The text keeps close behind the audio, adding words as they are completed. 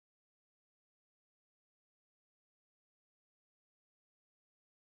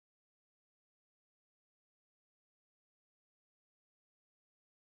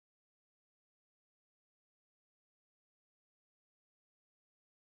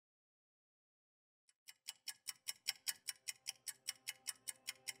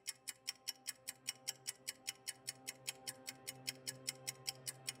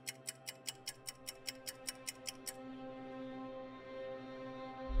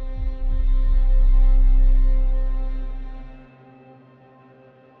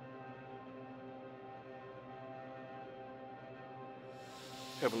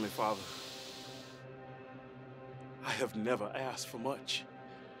Heavenly Father, I have never asked for much.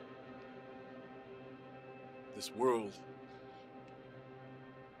 This world,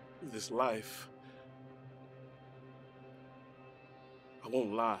 this life, I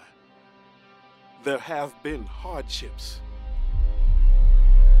won't lie. There have been hardships.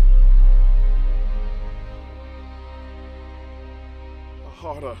 A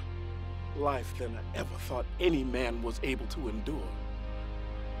harder life than I ever thought any man was able to endure.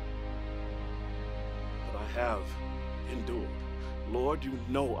 But I have endured. Lord, you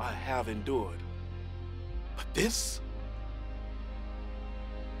know I have endured. But this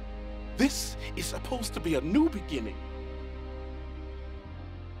is supposed to be a new beginning.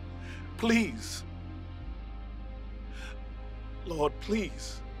 Please, Lord,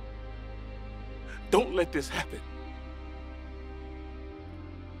 please, don't let this happen.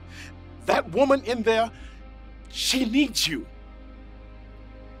 That woman in there, she needs you.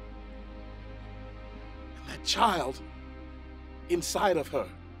 And that child inside of her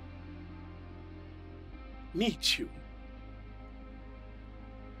needs you.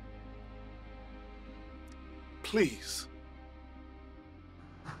 Please.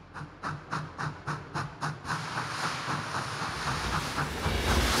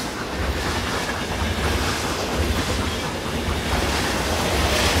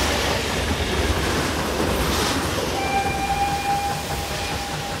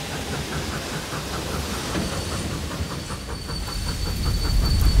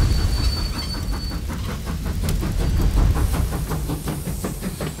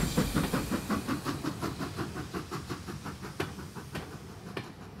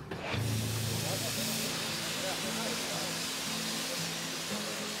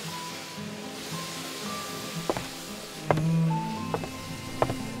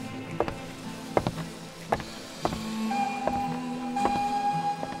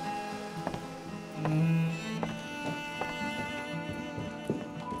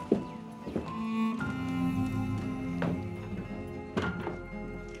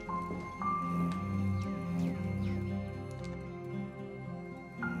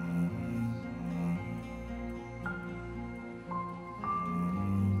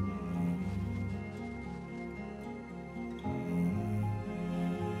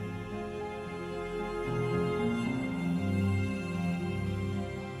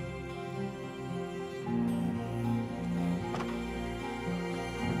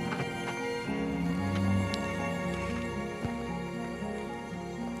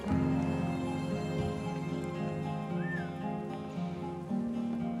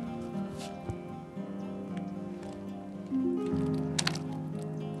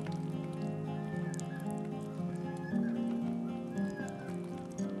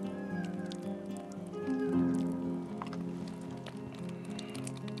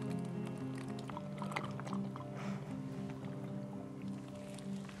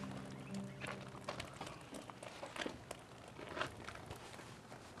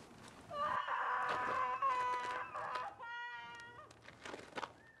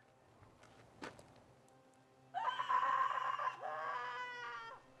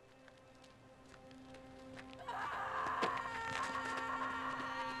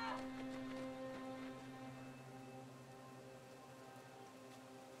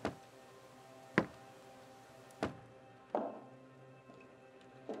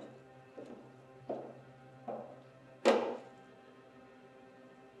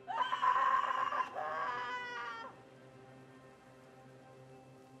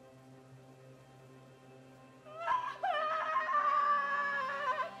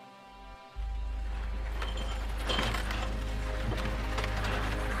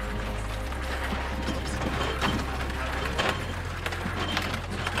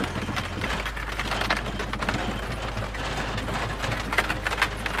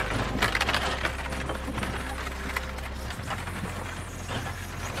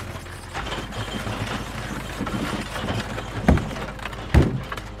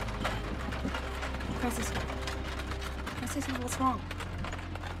 What's wrong?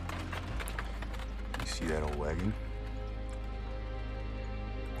 You see that old wagon?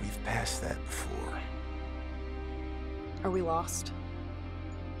 We've passed that before. Are we lost?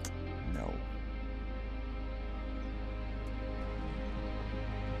 No.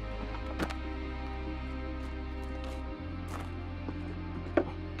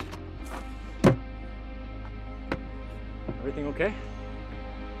 Everything okay?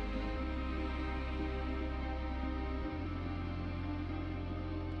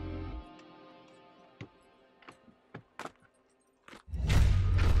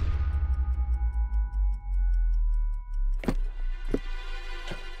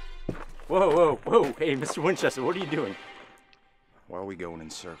 Whoa, whoa, whoa. Hey, Mr. Winchester, what are you doing? Why are we going in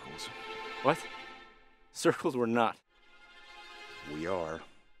circles? What? Circles we're not. We are.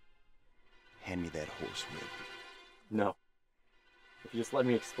 Hand me that horsewhip. No. If you just let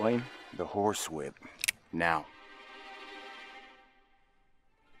me explain. The horsewhip. Now.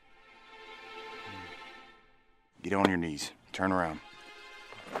 Get on your knees. Turn around.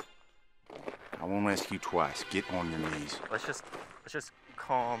 I won't ask you twice. Get on your knees. Let's just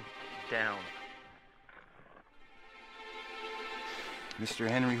calm down. Mr.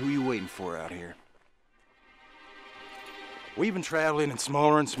 Henry, who you waiting for out here? We've been traveling in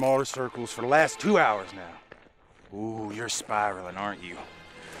smaller and smaller circles for the last 2 hours now. Ooh, you're spiraling, aren't you?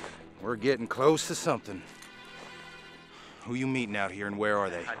 We're getting close to something. Who you meeting out here and where are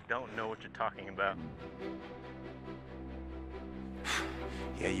they? I don't know what you're talking about.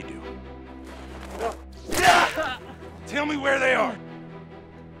 Yeah, you do. Tell me where they are.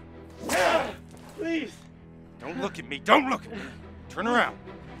 Please. Don't look at me. Don't look at me. Turn around.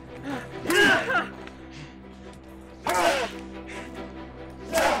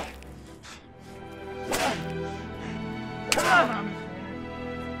 Tell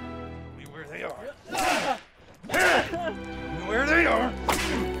me where they are. Tell me where they are.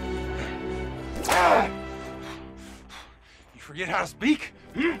 You forget how to speak?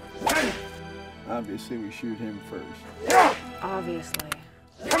 Obviously, we shoot him first. Obviously.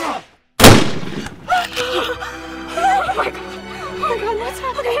 Come on! Oh my god! Oh my god, what's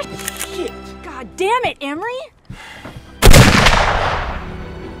happening? Shit! God damn it, Emery!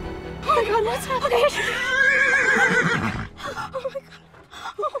 Oh my god, what's happening? Oh my god.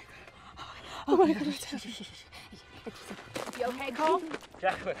 Oh my god, what's happening? You okay, Cole?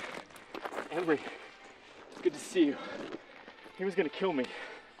 Jacqueline. Emery. It's good to see you. He was gonna kill me.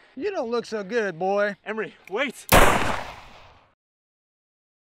 You don't look so good, boy. Emery, wait!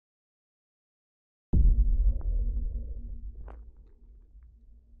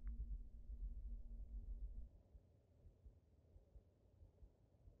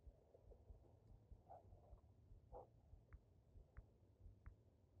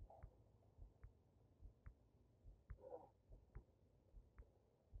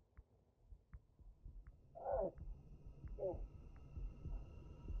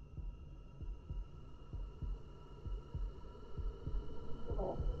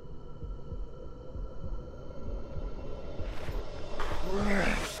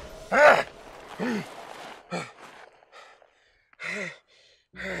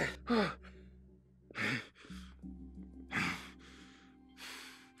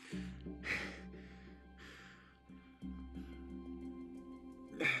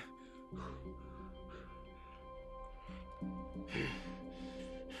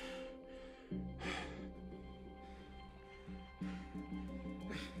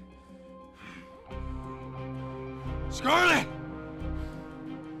 Scarlet!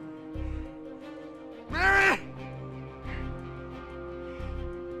 Mary!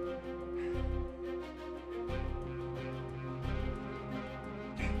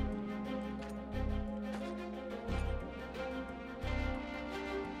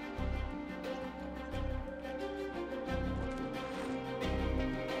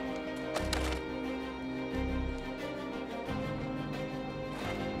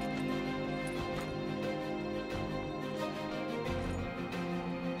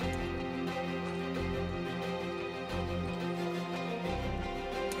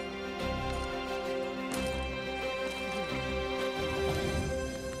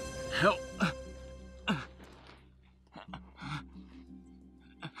 Help.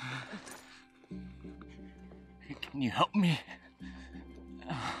 Can you help me?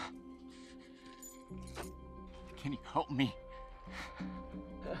 Can you help me?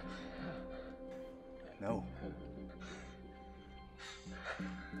 No.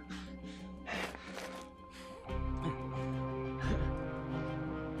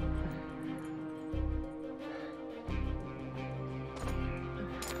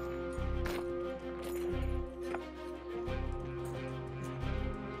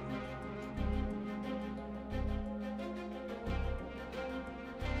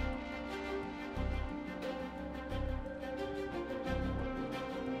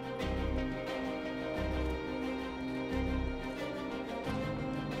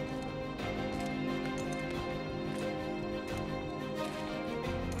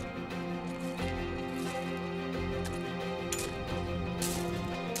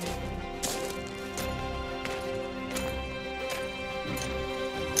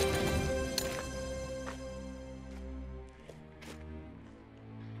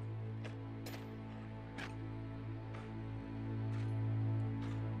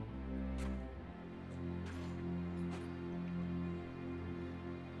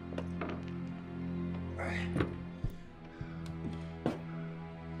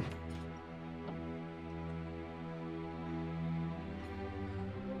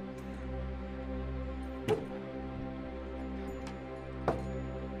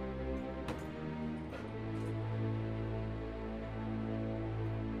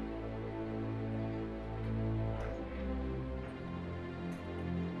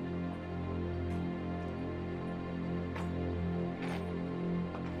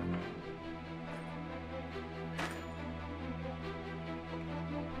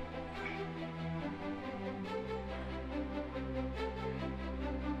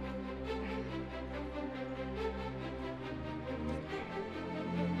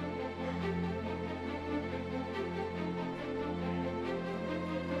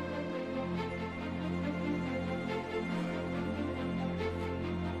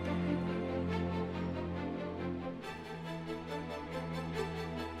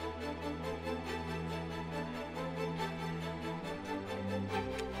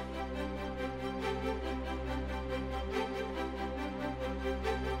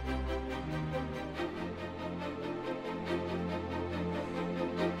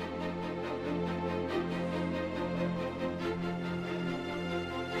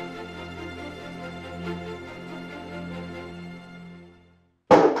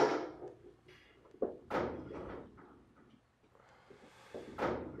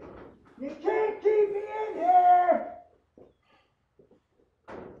 You can't keep me in here!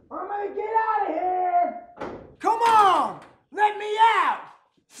 I'm gonna get out of here! Come on! Let me out!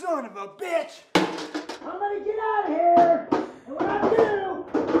 Son of a bitch! I'm gonna get out of here! And when I do,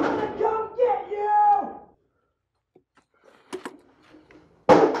 I'm gonna come get you!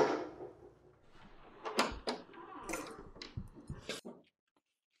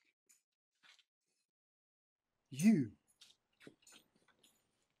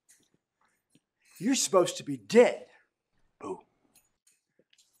 You're supposed to be dead. Boo.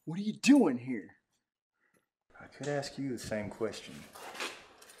 What are you doing here? I could ask you the same question.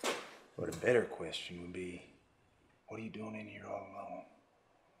 But a better question would be, what are you doing in here all alone?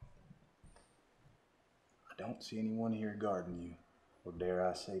 I don't see anyone here guarding you, or dare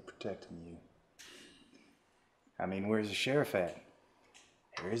I say protecting you. I mean, where's the sheriff at?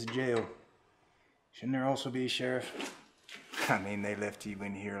 There is a jail. Shouldn't there also be a sheriff? I mean, they left you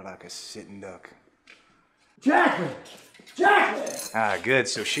in here like a sitting duck. Jacqueline! Jacqueline! Ah, good,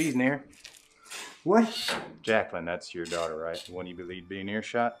 so she's near. What? Jacqueline, that's your daughter, right? The one you believe being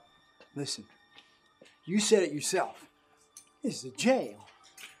earshot? Listen, you said it yourself. This is a jail.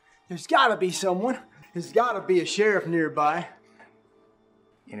 There's gotta be someone. There's gotta be a sheriff nearby.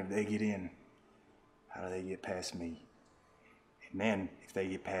 And if they get in, how do they get past me? And then, if they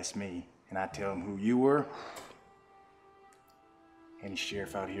get past me, and I tell them who you were, any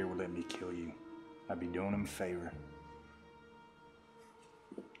sheriff out here will let me kill you. I'd be doing them a favor.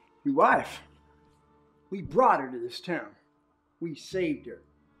 Your wife. We brought her to this town. We saved her.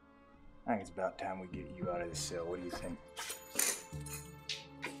 I think it's about time we get you out of this cell. What do you think?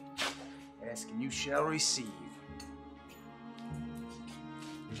 Ask and you shall receive.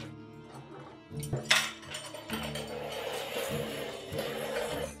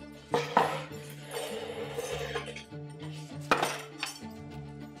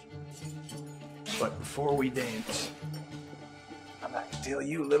 But before we dance, I'd like to tell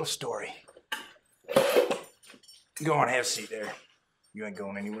you a little story. Go on, have a seat there. You ain't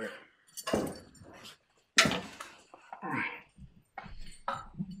going anywhere.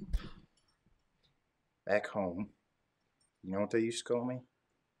 Back home, you know what they used to call me?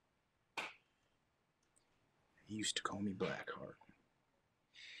 They used to call me Blackheart.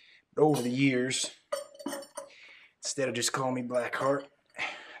 But over the years, instead of just calling me Blackheart,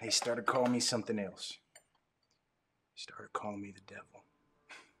 they started calling me something else. They started calling me the devil.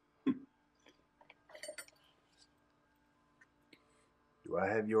 Do I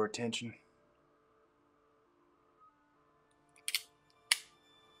have your attention?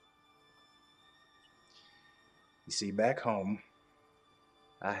 You see, back home,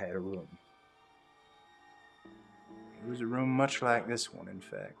 I had a room. It was a room much like this one, in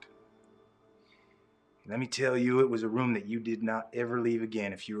fact. Let me tell you, it was a room that you did not ever leave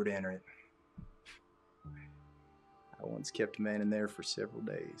again if you were to enter it. I once kept a man in there for several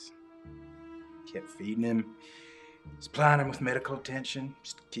days. Kept feeding him, supplying him with medical attention,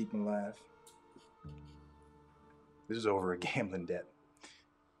 just to keep him alive. This was over a gambling debt.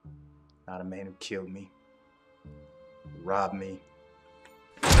 Not a man who killed me, robbed me,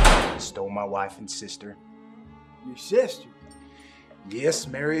 stole my wife and sister. Your sister? Yes,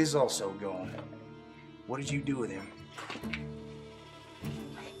 Mary is also gone. What did you do with him?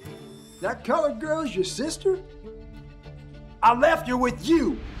 That colored girl's your sister? I left her with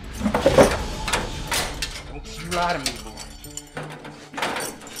you. Don't you lie to me, boy.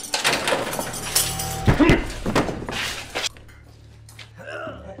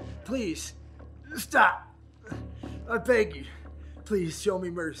 Please, stop. I beg you. Please show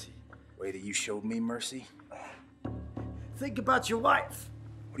me mercy. Way that you showed me mercy? Think about your wife.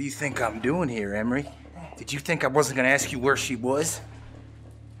 What do you think I'm doing here, Emery? Did you think I wasn't gonna ask you where she was?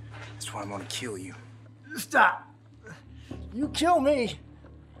 That's why I'm gonna kill you. Stop. You kill me,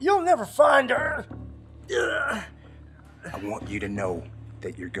 you'll never find her. I want you to know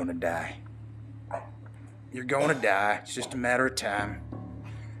that you're gonna die. You're gonna die. It's just a matter of time.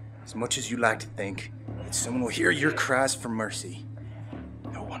 As much as you like to think that someone will hear your cries for mercy,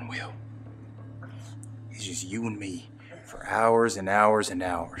 no one will. It's just you and me for hours and hours and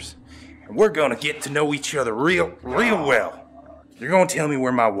hours. And we're gonna get to know each other real well. You're gonna tell me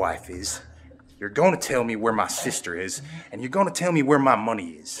where my wife is. You're gonna tell me where my sister is. And you're gonna tell me where my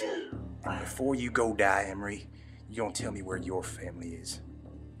money is. And before you go die, Emery, you're gonna tell me where your family is.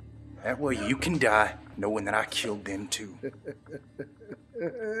 That way you can die knowing that I killed them too.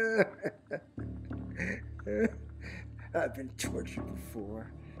 I've been tortured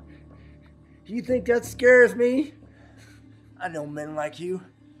before. You think that scares me? I know men like you.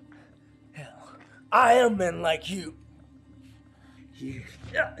 Hell, I am men like you.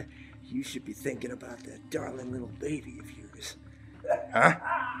 You should be thinking about that darling little baby of yours. Huh?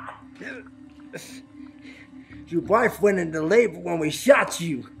 Your wife went into labor when we shot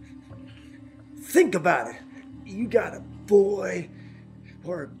you. Think about it. You got a boy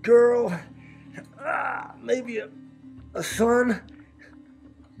or a girl, maybe a son,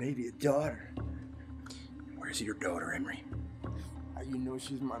 maybe a daughter. Where's your daughter, Emery? How you know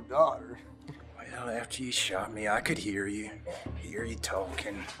she's my daughter? Well, after you shot me, I could hear you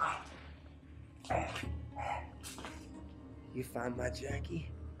talking. You find my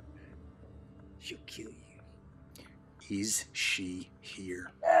Jackie, she'll kill you. Is she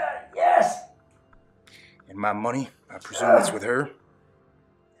here? Yes! And my money, I presume it's with her?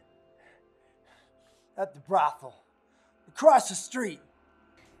 At the brothel, across the street.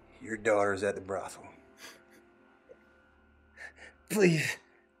 Your daughter's at the brothel. Please,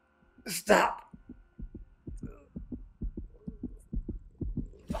 stop.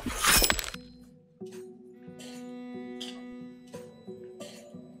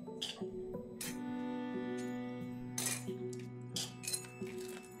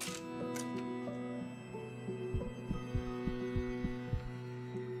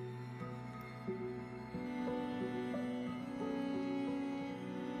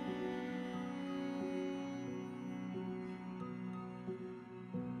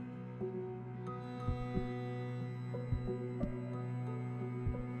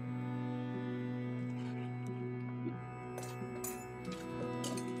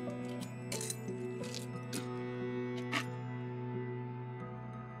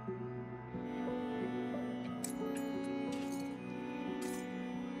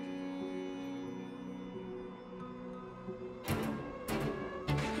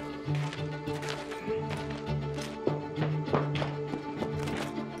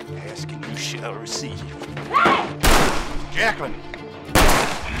 Asking you shall receive. Jacqueline!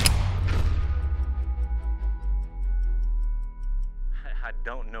 I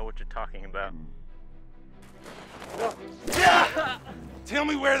don't know what you're talking about. Tell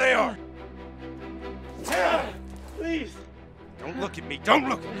me where they are! Please. Don't look at me, don't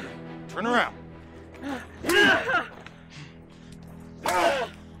look at me! Turn around!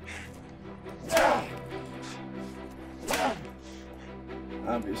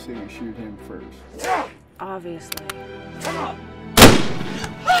 Obviously, we shoot him first. Obviously. Oh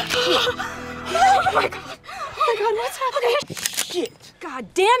my god! Oh my god, what's happening? Shit!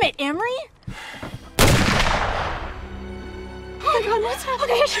 God damn it, Emery! Oh my god, what's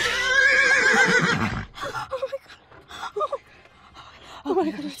happening? Oh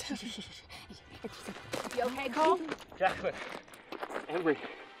my god, what's happening? You okay, Cole? Jacqueline. Emery.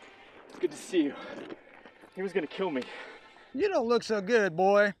 It's good to see you. He was gonna kill me. You don't look so good,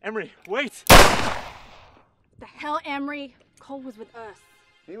 boy. Emery, wait! The hell, Emery? Cole was with us.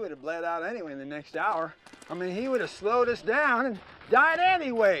 He would have bled out anyway in the next hour. I mean, he would have slowed us down and died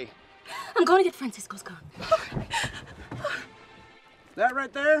anyway. I'm going to get Francisco's gun. That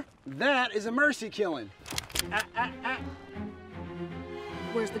right there, that is a mercy killing.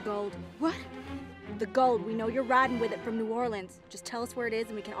 Where's the gold? What? The gold. We know you're riding with it from New Orleans. Just tell us where it is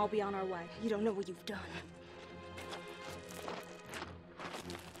and we can all be on our way. You don't know what you've done.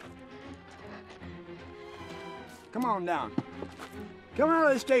 Come on down. Come out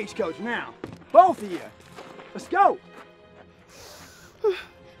of the stagecoach now. Both of you. Let's go.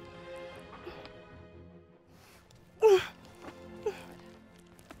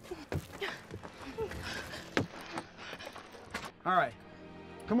 All right.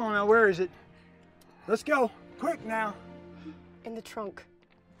 Come on now, where is it? Let's go. Quick now. In the trunk.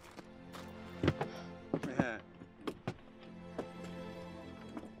 Yeah.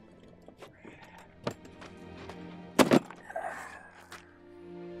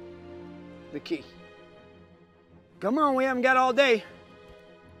 The key. Come on, we haven't got all day.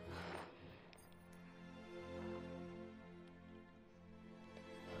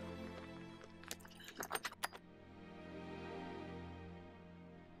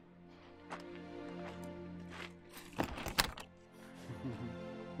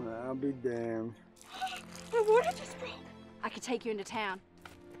 I'll be damned. My water just broke. I could take you into town.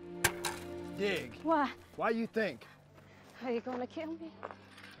 Dig. Why? Why you think? Are you gonna kill me?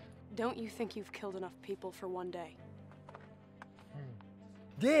 Don't you think you've killed enough people for one day?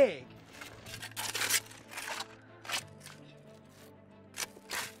 Dig.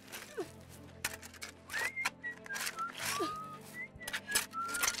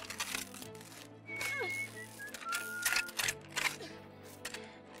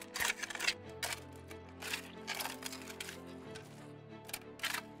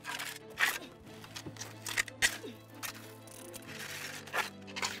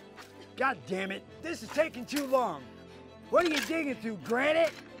 God damn it, this is taking too long. What are you digging through,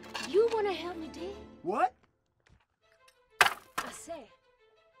 granite? You wanna help me dig? What? I say,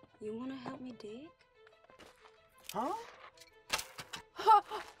 you wanna help me dig? Huh?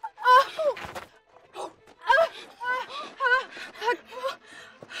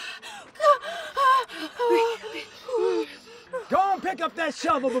 Go and pick up that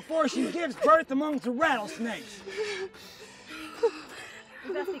shovel before she gives birth amongst the rattlesnakes.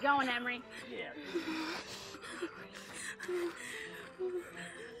 You best be going, Emery. Yeah.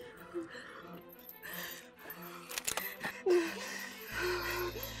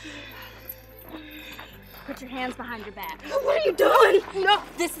 Put your hands behind your back. What are you doing? No,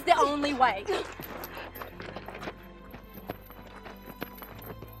 this is the only way.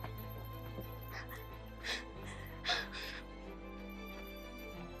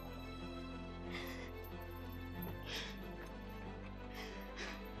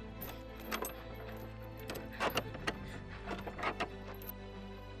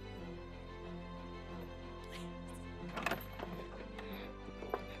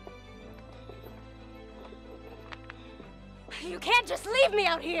 You can't just leave me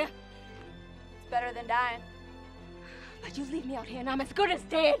out here. It's better than dying. But you leave me out here and I'm as good as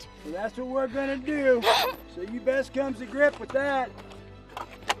dead. Well, that's what we're gonna do. So you best come to grip with that.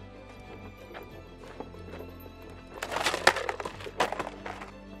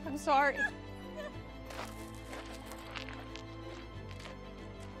 I'm sorry.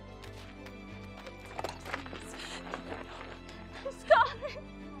 Scarlet.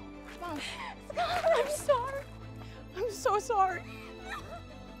 Mom, Scarlet, I'm sorry. I'm so sorry.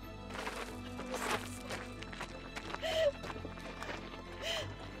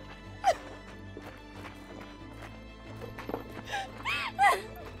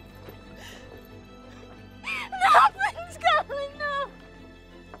 No, please, Scarlet, no.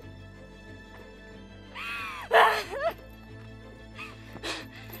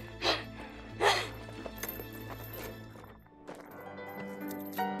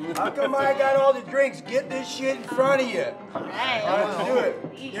 How come I got all the drinks? Get this shit in front of you. Hey. All right, let's do it.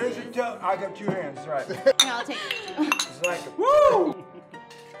 Here's your toe. I got 2 hands, right. Yeah, I'll take it. It's like, woo!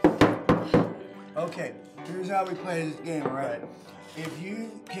 Okay, here's how we play this game, all right? If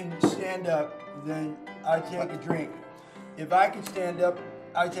you can stand up, then I take a drink. If I can stand up,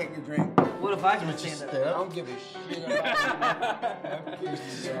 I take a drink. What if I can stand up? I don't give a shit about you.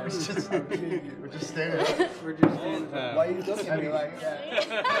 We're just standing up. We're just standing up. Why are you looking at me like that?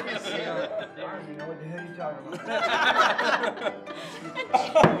 I don't even know what the hell you're talking about.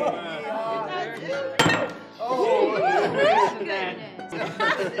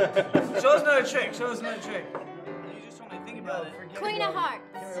 Show us another trick. Show us another trick. You just told me to think about it. Queen of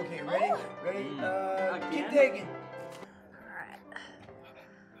Hearts. Okay, ready? Ready? Keep taking.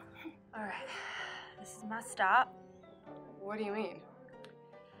 All right, this is my stop. What do you mean?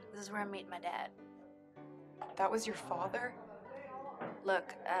 This is where I'm meeting my dad. That was your father?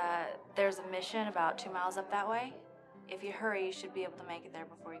 Look, there's a mission about 2 miles up that way. If you hurry, you should be able to make it there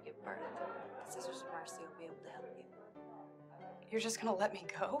before you give birth. The Sisters of Mercy will be able to help you. You're just gonna let me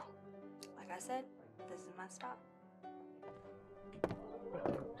go? Like I said, this is my stop.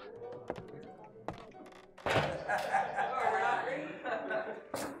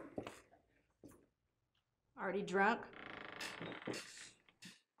 Already drunk?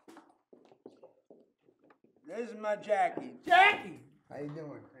 This is my Jackie. Jackie! How you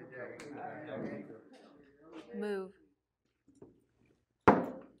doing? Hey, Jackie. Move.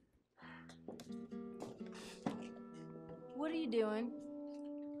 What are you doing?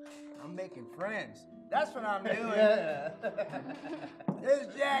 I'm making friends. That's what I'm doing. This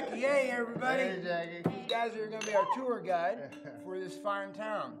is Jackie. Hey, everybody. Hey, Jackie. These guys are going to be our tour guide for this fine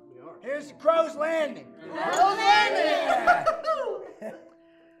town. Here's the Crow's Landing. Crow's Landing!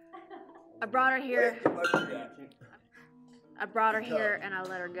 I brought her here. I brought her here and I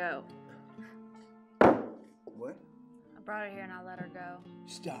let her go. What? I brought her here and I let her go.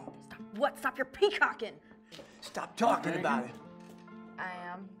 Stop. Stop what? Stop your peacocking. Stop talking about it. I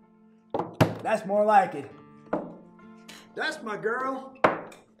am. That's more like it. That's my girl.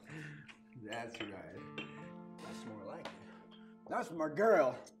 That's right. That's more like it. That's my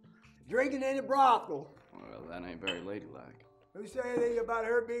girl. Drinking in a brothel. Well, that ain't very ladylike. Who said anything about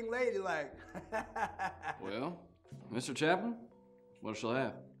her being ladylike? Well, Mr. Chaplin, what'll she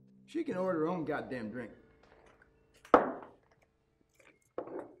have? She can order her own goddamn drink.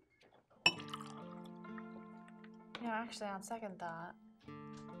 You know, actually, on second thought,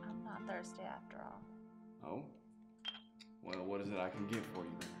 I'm not thirsty after all. Oh? Well, what is it I can get for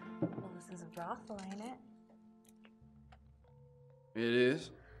you then? Well, this is a brothel, ain't it? It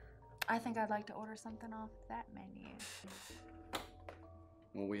is? I think I'd like to order something off that menu.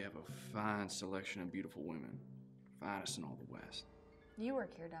 Well, we have a fine selection of beautiful women. Finest in all the West. You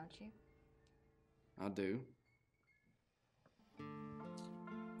work here, don't you? I do.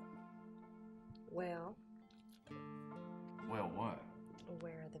 Well. Well, what?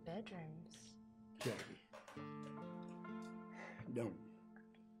 Where are the bedrooms? Jackie. Don't.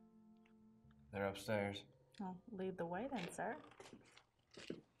 They're upstairs. Well, lead the way then, sir.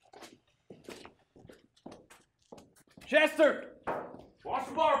 Chester! Wash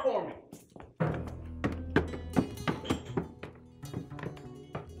the bar for me.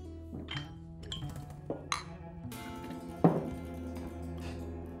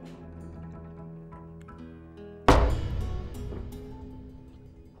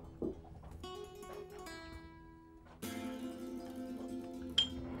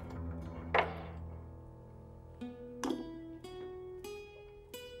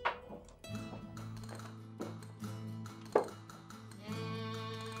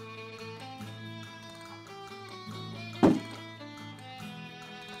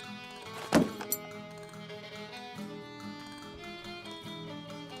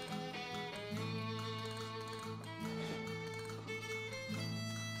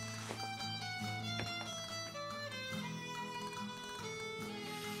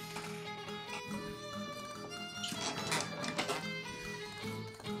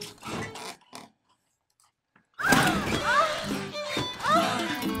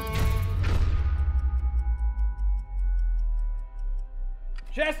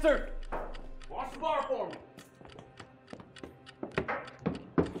 Chester! Wash the bar for me.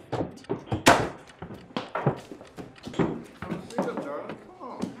 Sit up, darling. Come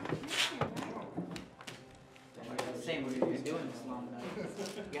on. Same what you're doing this long enough.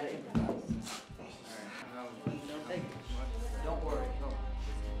 You gotta improvise. Don't take it. Don't worry.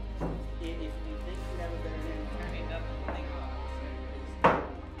 If you think you have a better name, ain't nothing to think about.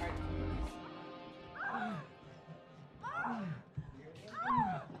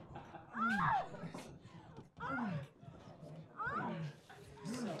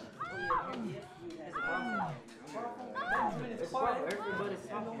 Everybody's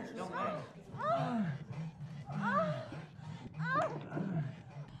talking here, don't mind.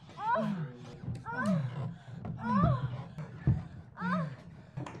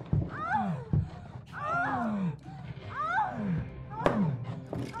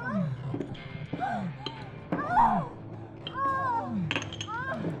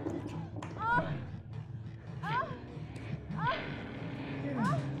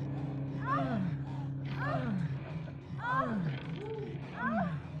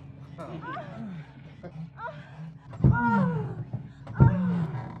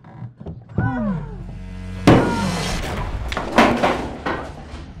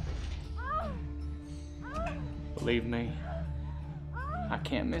 Believe me, I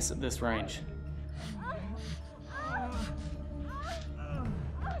can't miss at this range.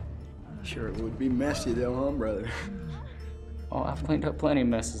 Sure, it would be messy though, huh, brother? Oh, I've cleaned up plenty of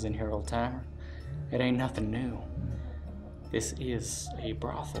messes in here, old timer. It ain't nothing new. This is a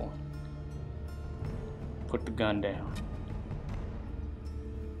brothel. Put the gun down.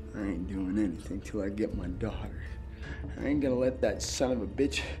 I ain't doing anything till I get my daughter. I ain't gonna let that son of a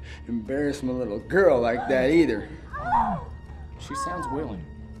bitch embarrass my little girl like that either. She sounds willing.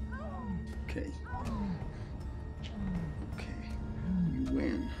 Okay. Okay. You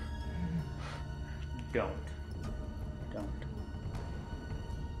win. Don't.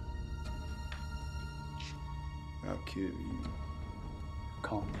 I'll kill you.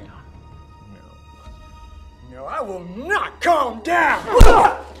 Calm down. No, I will not calm down!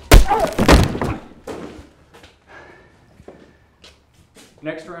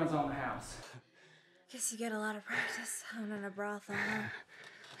 Next round's on the house. Guess you get a lot of practice owning a brothel, huh?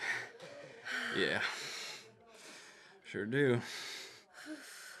 Yeah. Sure do.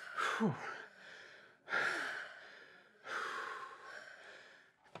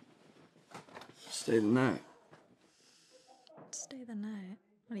 Stay the night. Stay the night?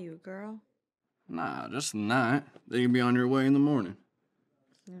 What are you, a girl? Nah, just the night. Then you'll be on your way in the morning.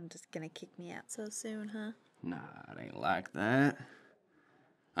 You're just gonna kick me out so soon, huh? Nah, it ain't like that.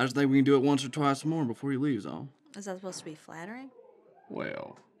 I just think we can do it once or twice more before he leaves, all. Is that supposed to be flattering?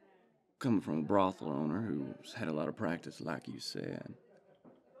 Well, coming from a brothel owner who's had a lot of practice, like you said.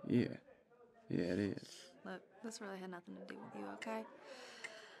 Yeah. Yeah, it is. Look, this really had nothing to do with you, okay?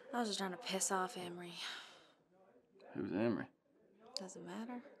 I was just trying to piss off Emery. Who's Emery? Doesn't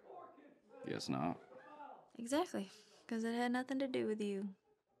matter. Guess not. Exactly, because it had nothing to do with you.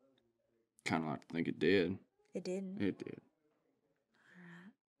 Kinda like to think it did. It didn't? It did.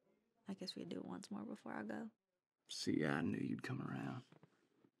 Alright. I guess we do it once more before I go. See, I knew you'd come around.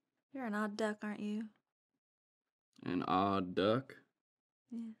 You're an odd duck, aren't you? An odd duck?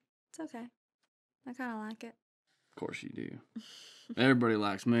 Yeah, it's okay. I kind of like it. Of course you do. Everybody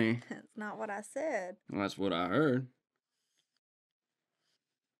likes me. That's not what I said. Well, that's what I heard.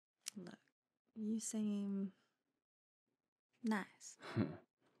 Look, you seem nice.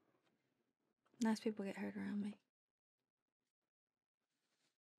 Nice people get hurt around me.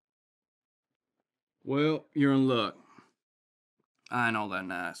 Well, you're in luck. I ain't all that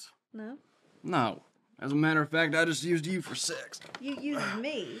nice. No? No. As a matter of fact, I just used you for sex. You used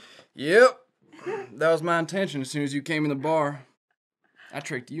me? Yep. That was my intention as soon as you came in the bar. I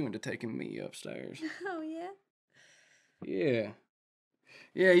tricked you into taking me upstairs. Oh, yeah? Yeah.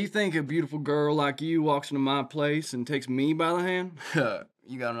 Yeah, you think a beautiful girl like you walks into my place and takes me by the hand?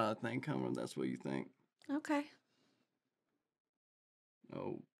 You got another thing coming, that's what you think. Okay.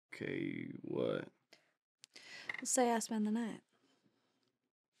 Okay, what? Let's say I spend the night.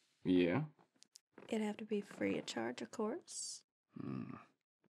 Yeah? It'd have to be free of charge, of course.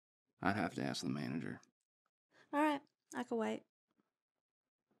 I'd have to ask the manager. All right, I can wait.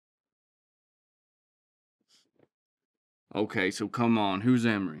 Okay, so come on, who's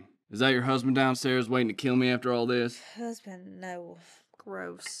Emery? Is that your husband downstairs waiting to kill me after all this? Husband, no.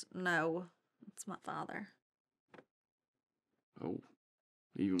 Gross, no. It's my father. Oh,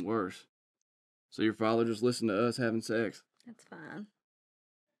 even worse. So your father just listened to us having sex? That's fine.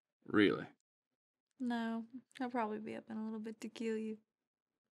 Really? No, I'll probably be up in a little bit to kill you.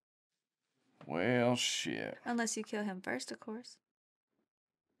 Well, shit. Unless you kill him first, of course.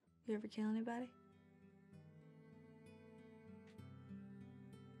 You ever kill anybody?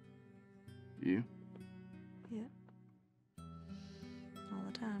 You? Yeah. All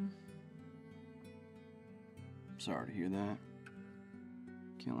the time. Sorry to hear that.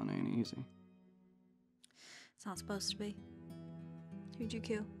 Killing ain't easy. It's not supposed to be. Who'd you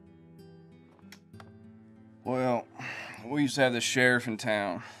kill? Well, we used to have this sheriff in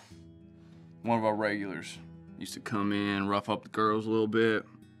town. One of our regulars. Used to come in, rough up the girls a little bit.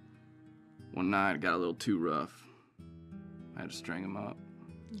 One night, it got a little too rough. I had to string him up.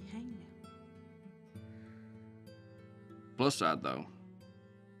 You hanged him. Plus side, though,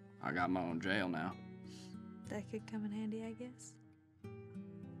 I got my own jail now. That could come in handy, I guess.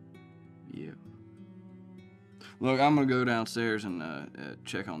 Yeah. Look, I'm gonna go downstairs and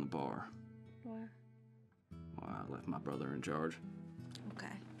check on the bar. Where? Well, I left my brother in charge. Okay.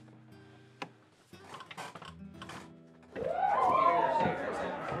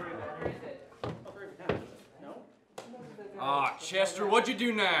 Ah, Chester, what'd you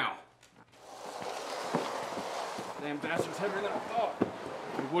do now? Damn bastard's heavier than I thought.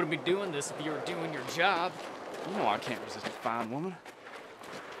 You wouldn't be doing this if you were doing your job. You know I can't resist a fine woman.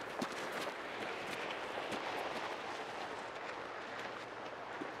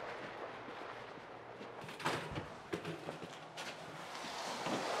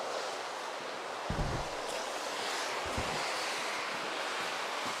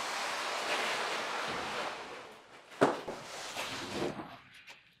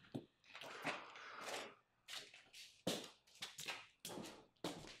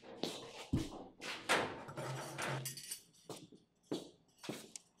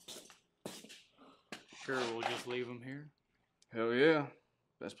 Sure, we'll just leave him here? Hell yeah.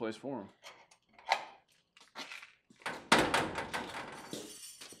 Best place for him.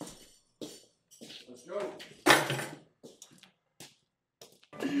 Let's go.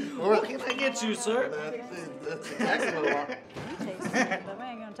 What can I get you, sir? That's exactly what I want.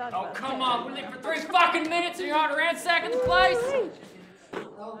 Oh, come on. We're there for 3 fucking minutes and you're on ransacking the place?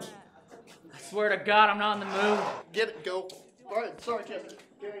 I swear to God, I'm not in the mood. Get it, go. All right, sorry, Chester.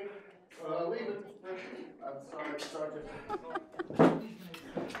 Okay, leave it. I'm sorry, Chester.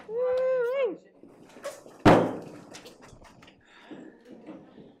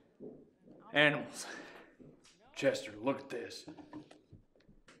 Animals. Chester, look at this.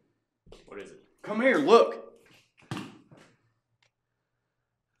 What is it? Come here, look.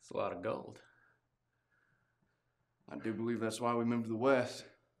 It's a lot of gold. I do believe that's why we moved to the West.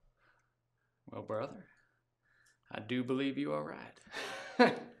 Well, brother, I do believe you are right.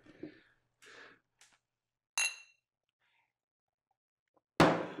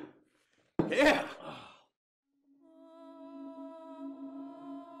 Yeah.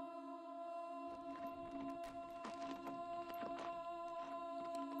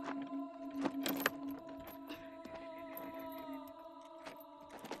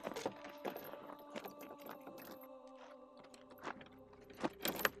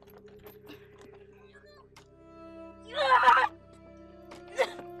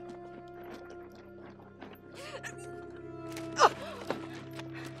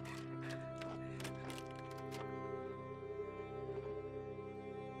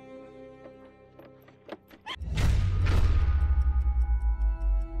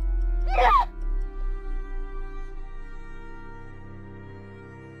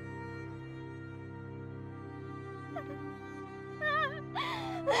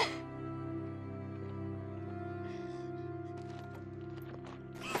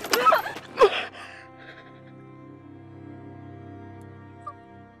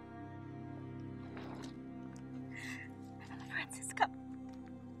 Francisco. Are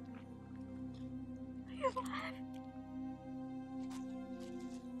you alive?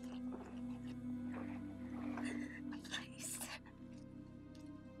 Please.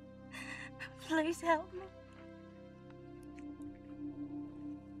 Please help me.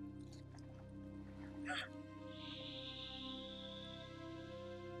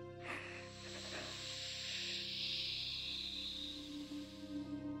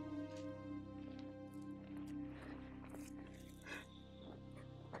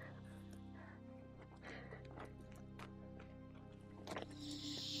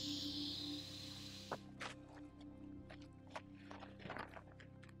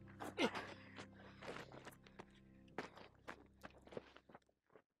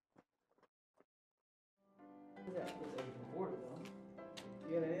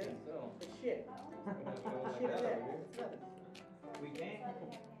 Yeah, it is. Shit. Shit, we can.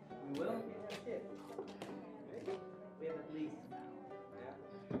 We will. Shit. We have at least an hour.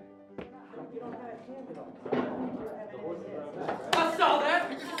 You don't have a hand at all. I saw that!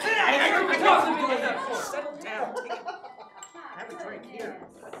 Hey, you're talking to me like that before. Settle down. Have a drink here.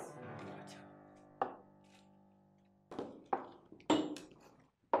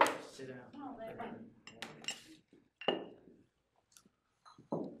 Sit down.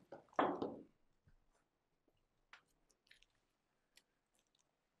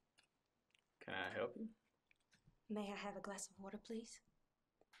 Can I help you? May I have a glass of water, please?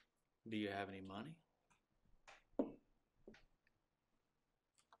 Do you have any money?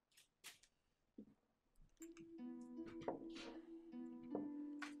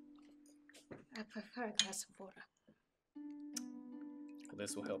 I prefer a glass of water. Well,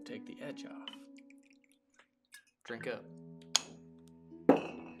 this will help take the edge off. Drink up.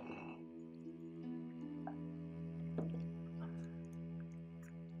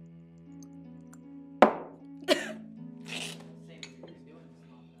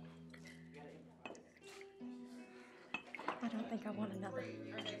 I don't think I want another.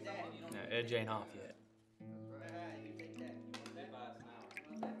 No, edge ain't off yet.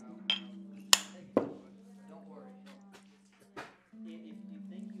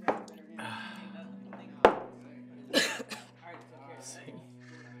 See?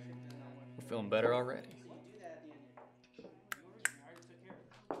 We're feeling better already.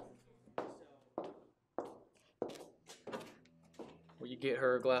 Will you get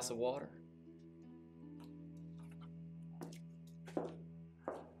her a glass of water?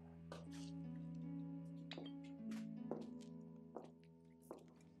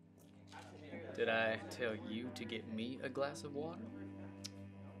 Did I tell you to get me a glass of water?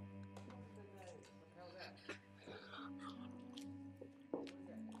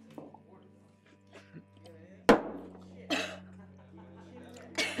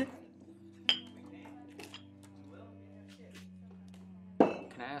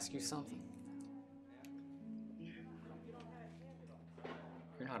 ask you something?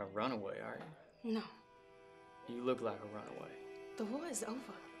 You're not a runaway, are you? No. You look like a runaway. The war is over.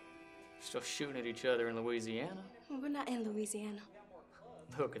 Still shooting at each other in Louisiana? We're not in Louisiana.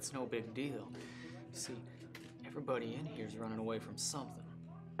 Look, it's no big deal. See, everybody in here's running away from something.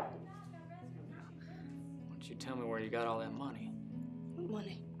 Why don't you tell me where you got all that money? What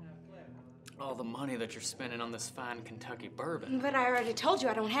money? All the money that you're spending on this fine Kentucky bourbon. But I already told you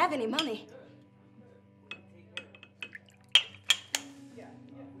I don't have any money.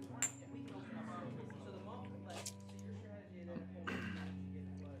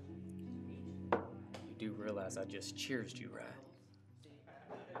 You do realize I just cheersed you, right?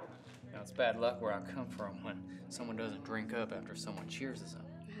 Now, it's bad luck where I come from when someone doesn't drink up after someone cheers them.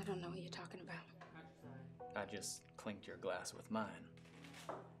 I don't know what you're talking about. I just clinked your glass with mine.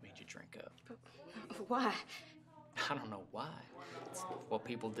 Made you drink up. But why? I don't know why. It's what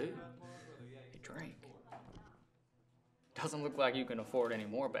people do. They drink. Doesn't look like you can afford any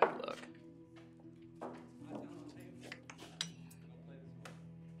more bad luck.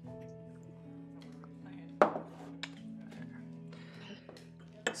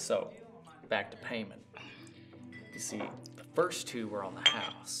 So, back to payment. You see, the first two were on the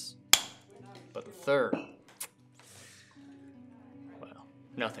house, but the third, well,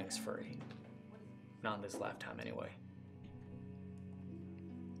 nothing's free. Not in this lifetime, anyway.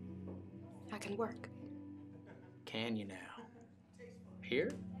 I can work. Can you now?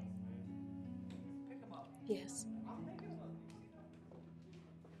 Here? Yes.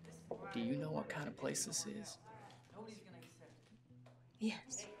 Do you know what kind of place this is?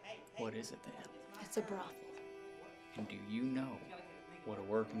 Yes. What is it then? It's a brothel. And do you know what a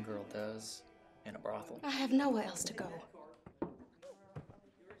working girl does in a brothel? I have nowhere else to go.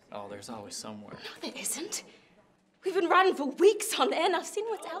 Oh, there's always somewhere. No, there isn't. We've been riding for weeks on end. I've seen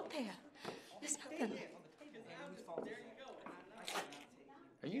what's out there. There's nothing.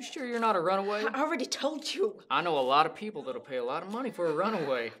 Are you sure you're not a runaway? I already told you. I know a lot of people that'll pay a lot of money for a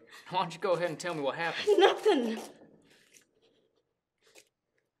runaway. Why don't you go ahead and tell me what happened? Nothing.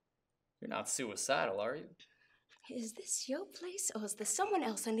 You're not suicidal, are you? Is this your place, or is there someone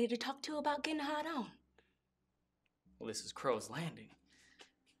else I need to talk to about getting hard on? Well, this is Crow's Landing.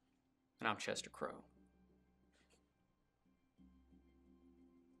 And I'm Chester Crow.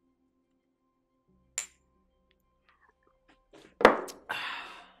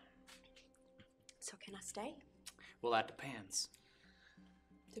 So can I stay? Well, that depends.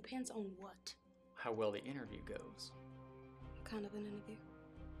 Depends on what? How well the interview goes. What kind of an interview?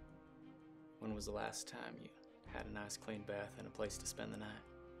 When was the last time you had a nice clean bath and a place to spend the night?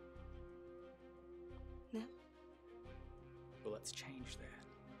 No. Well, let's change that.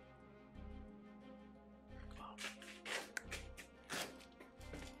 Come on.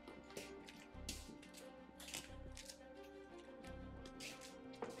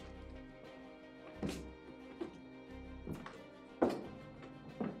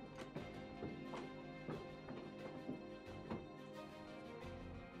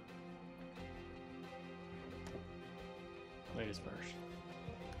 Ladies first.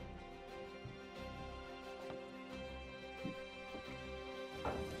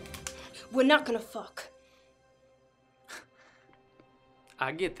 We're not gonna fuck.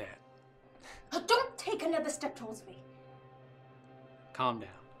 I get that. Oh, don't take another step towards me. Calm down.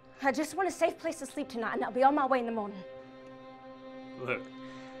 I just want a safe place to sleep tonight, and I'll be on my way in the morning. Look,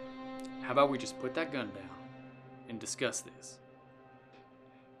 how about we just put that gun down and discuss this?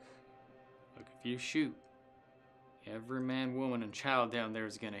 Look, if you shoot, every man, woman, and child down there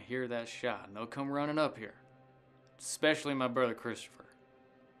is gonna hear that shot, and they'll come running up here. Especially my brother Christopher.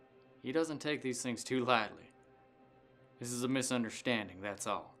 He doesn't take these things too lightly. This is a misunderstanding, that's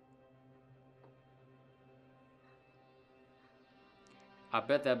all. I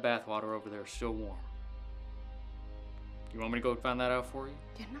bet that bathwater over there is still warm. You want me to go find that out for you?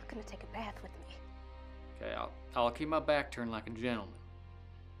 You're not gonna take a bath with me. Okay, I'll keep my back turned like a gentleman.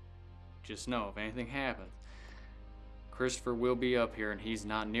 Just know, if anything happens, Christopher will be up here, and he's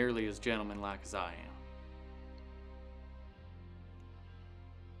not nearly as gentlemanlike as I am.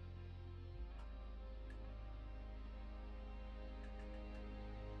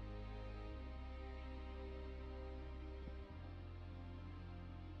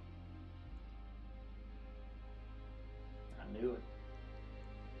 I knew it.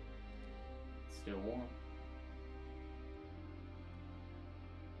 It's still warm.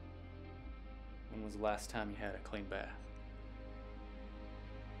 When was the last time you had a clean bath?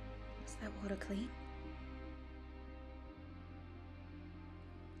 Is that water clean?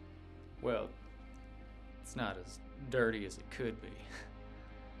 Well, it's not as dirty as it could be.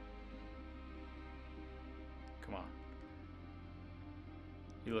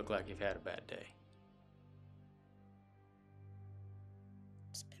 You look like you've had a bad day.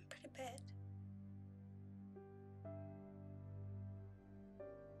 It's been pretty bad.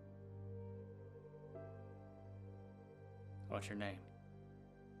 What's your name?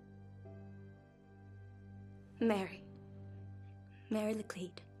 Mary. Mary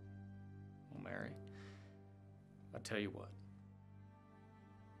Lecleed. Well, Mary, I'll tell you what.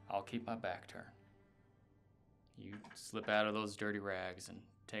 I'll keep my back turned. You slip out of those dirty rags and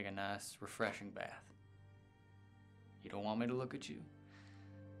take a nice, refreshing bath. You don't want me to look at you?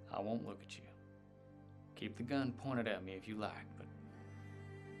 I won't look at you. Keep the gun pointed at me if you like, but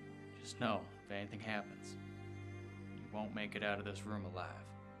just know, if anything happens, you won't make it out of this room alive.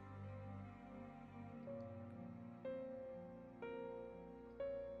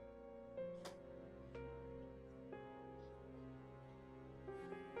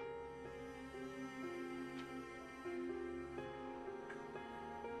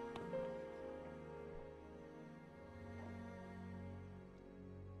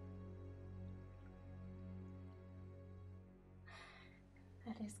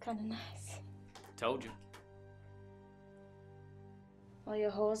 That is kind of nice. Told you. All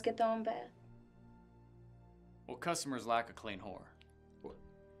your whores get their own bath? Well, customers like a clean whore.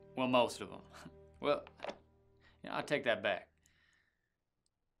 Well, most of them. Well, I take that back.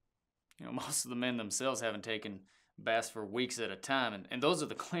 Most of the men themselves haven't taken baths for weeks at a time, and those are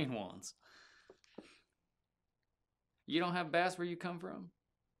the clean ones. You don't have baths where you come from?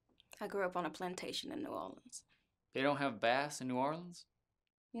 I grew up on a plantation in New Orleans. They don't have baths in New Orleans?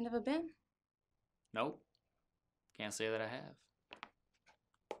 You never been? Nope. Can't say that I have.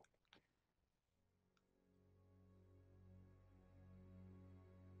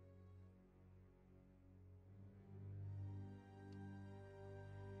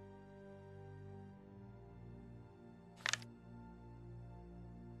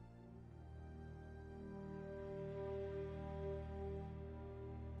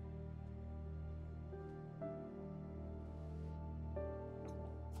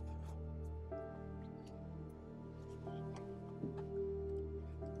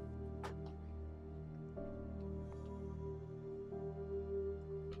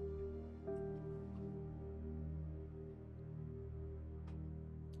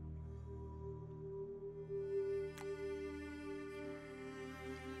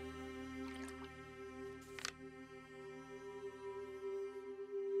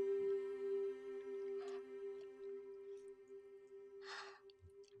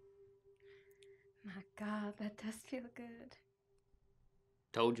 My God, that does feel good.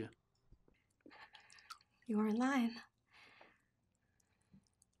 Told you. You weren't lying.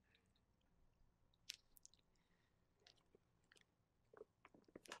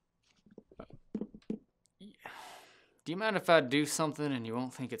 Do you mind if I do something and you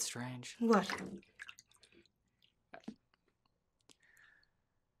won't think it's strange? What?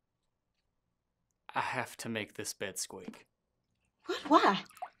 I have to make this bed squeak. What? Why?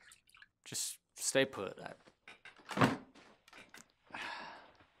 Just stay put.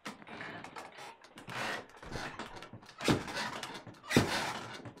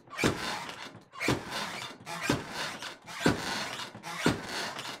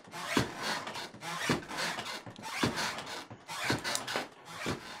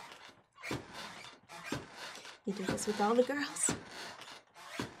 You do this with all the girls?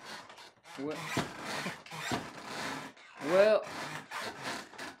 Well,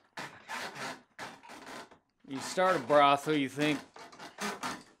 you start a brothel, you think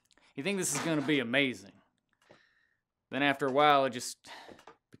this is gonna be amazing. Then after a while, it just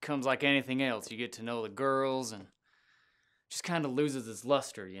becomes like anything else. You get to know the girls and just kind of loses its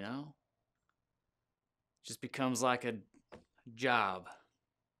luster, you know? Just becomes like a job.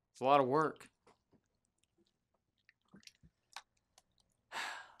 It's a lot of work.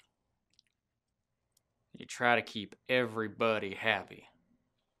 You try to keep everybody happy.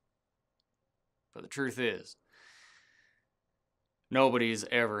 But the truth is, nobody's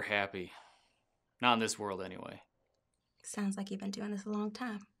ever happy. Not in this world, anyway. Sounds like you've been doing this a long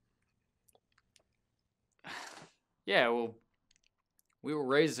time. Yeah, well, we were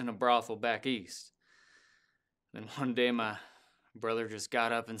raised in a brothel back east. Then one day my brother just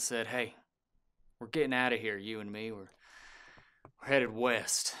got up and said, "Hey, we're getting out of here, you and me. We're headed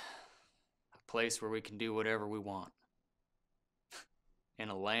west. A place where we can do whatever we want. In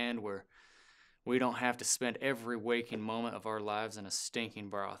a land where we don't have to spend every waking moment of our lives in a stinking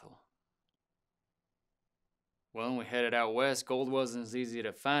brothel." Well, when we headed out west, gold wasn't as easy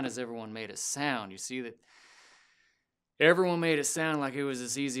to find as everyone made it sound. You see, that everyone made it sound like it was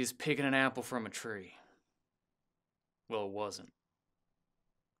as easy as picking an apple from a tree. Well, it wasn't.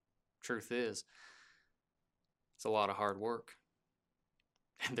 Truth is, it's a lot of hard work.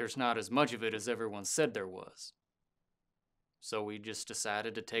 And there's not as much of it as everyone said there was. So we just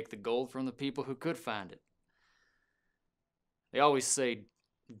decided to take the gold from the people who could find it. They always say,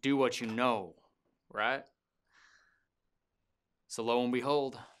 do what you know, right? So lo and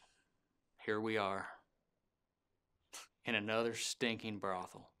behold, here we are, in another stinking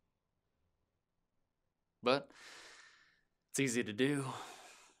brothel. But it's easy to do.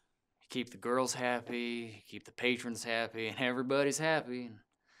 You keep the girls happy, you keep the patrons happy, and everybody's happy.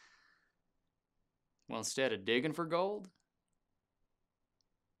 Well, instead of digging for gold,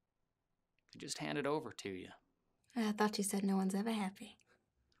 they just hand it over to you. I thought you said no one's ever happy.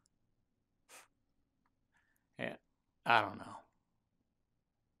 Yeah, I don't know.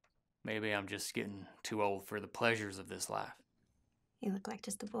 Maybe I'm just getting too old for the pleasures of this life. You look like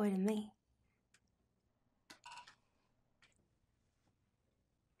just a boy to me.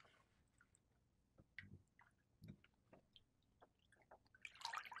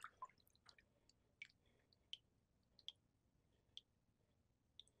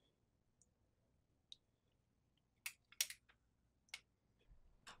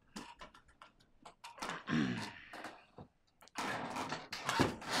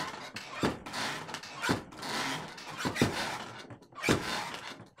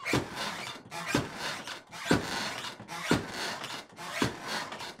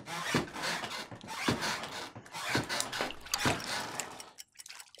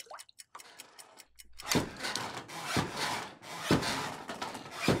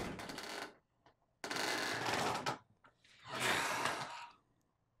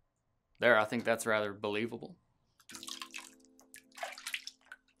 There, I think that's rather believable.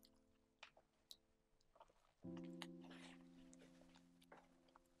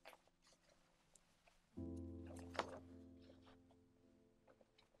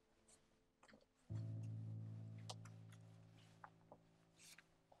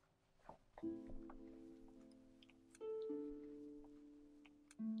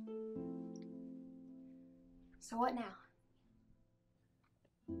 So what now?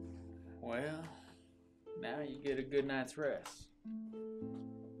 Well, now you get a good night's rest.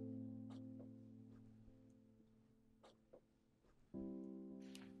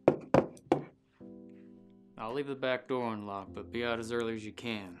 I'll leave the back door unlocked, but be out as early as you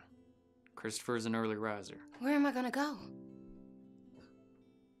can. Christopher's an early riser. Where am I gonna go?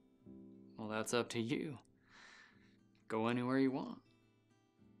 Well, that's up to you. Go anywhere you want.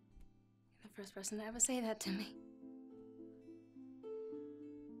 You're the first person to ever say that to me.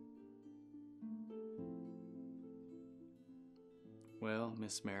 Well,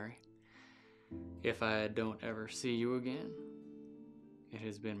 Miss Mary, if I don't ever see you again, it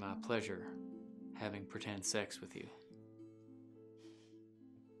has been my pleasure having pretend sex with you.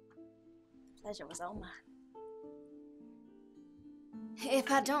 Pleasure was all mine.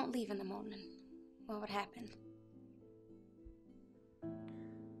 If I don't leave in the morning, what would happen?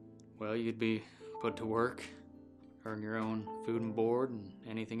 Well, you'd be put to work, earn your own food and board, and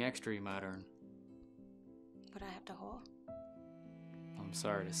anything extra you might earn. Would I have to whore? I'm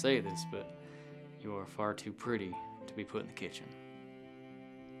sorry to say this, but you are far too pretty to be put in the kitchen.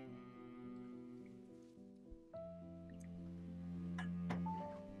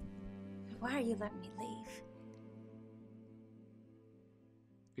 Why are you letting me leave?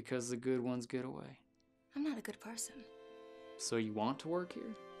 Because the good ones get away. I'm not a good person. So you want to work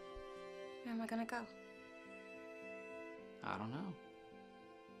here? Where am I gonna go? I don't know.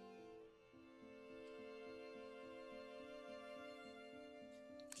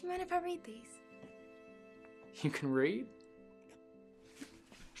 Do you mind if I read these? You can read?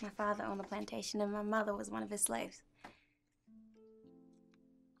 My father owned a plantation and my mother was one of his slaves.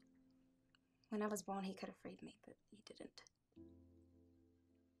 When I was born, he could have freed me, but he didn't.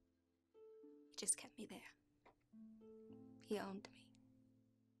 He just kept me there. He owned me.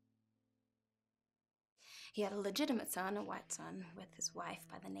 He had a legitimate son, a white son, with his wife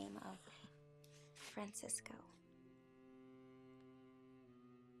by the name of Francisco.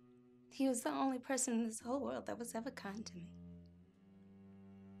 He was the only person in this whole world that was ever kind to me.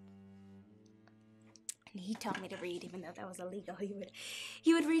 And he taught me to read, even though that was illegal.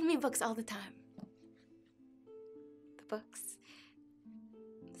 He would read me books all the time. The books,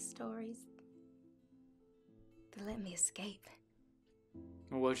 the stories, they let me escape.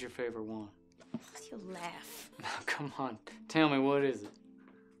 What was your favorite one? You'll laugh. Come on, tell me, what is it?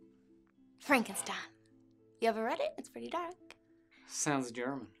 Frankenstein. You ever read it? It's pretty dark. Sounds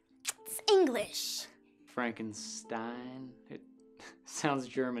German. It's English. Frankenstein? It sounds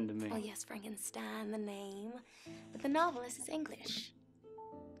German to me. Well, yes, Frankenstein, the name. But the novelist is English.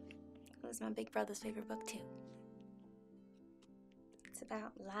 was my big brother's favorite book, too. It's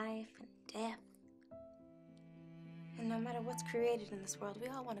about life and death. And no matter what's created in this world, we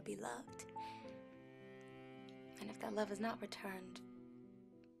all want to be loved. And if that love is not returned,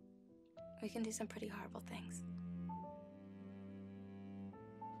 we can do some pretty horrible things.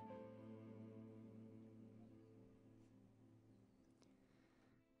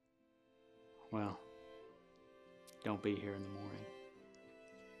 Well, don't be here in the morning.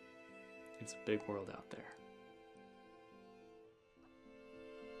 It's a big world out there.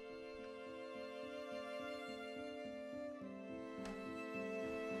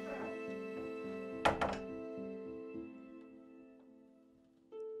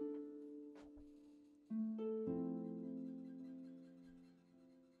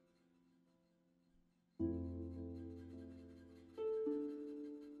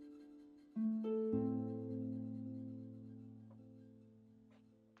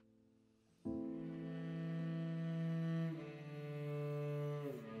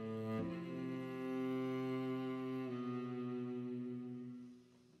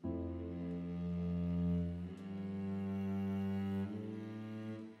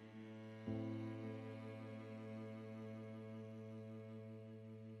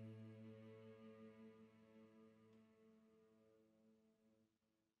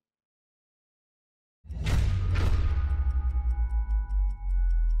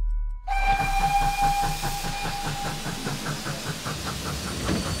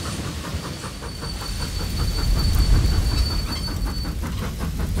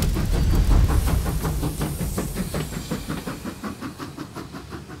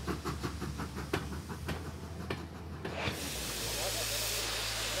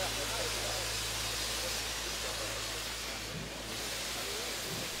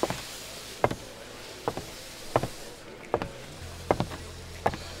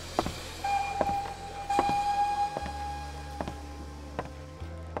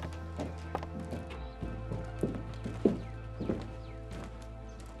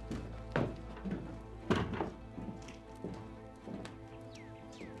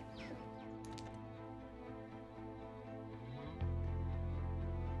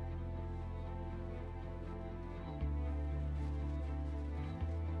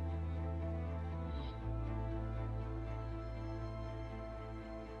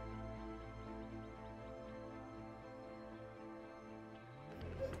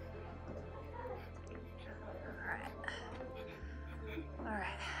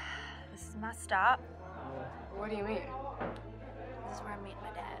 My stop. What do you mean? This is where I'm meeting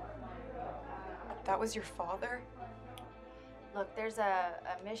my dad. That was your father? Look, there's a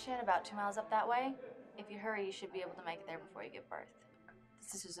mission about 2 miles up that way. If you hurry, you should be able to make it there before you give birth. The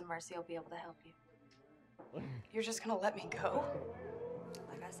Sisters of Mercy will be able to help you. You're just gonna let me go?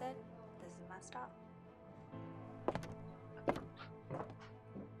 Like I said, this is my stop.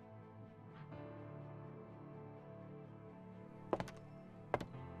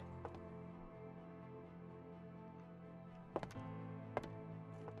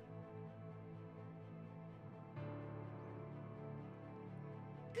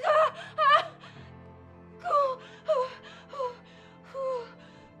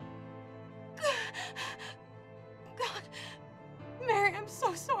 God, Mary, I'm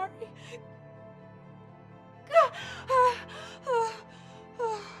so sorry.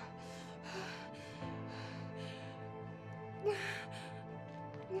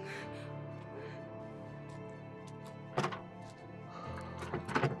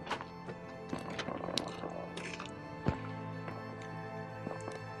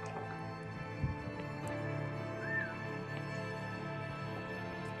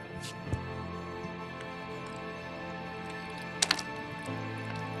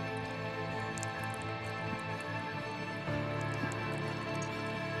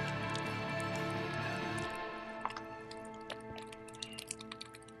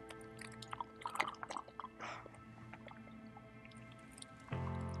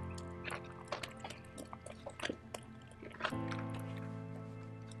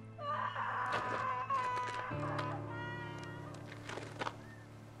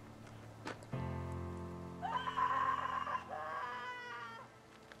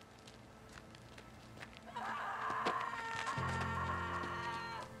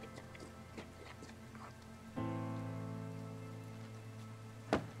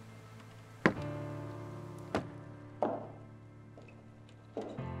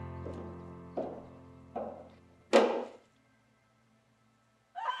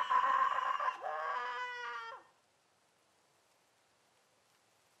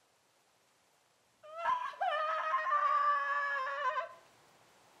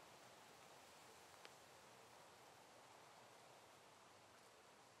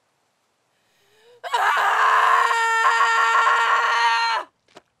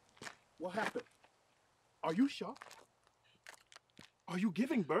 Are you shocked? Are you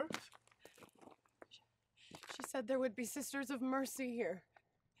giving birth? She said there would be Sisters of Mercy here.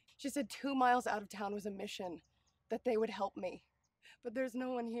 She said 2 miles out of town was a mission, that they would help me. But there's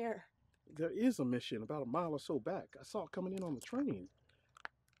no one here. There is a mission about a mile or so back. I saw it coming in on the train.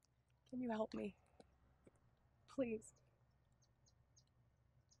 Can you help me? Please.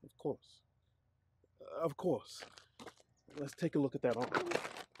 Of course. Of course. Let's take a look at that arm.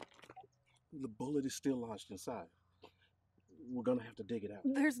 The bullet is still lodged inside. We're gonna have to dig it out.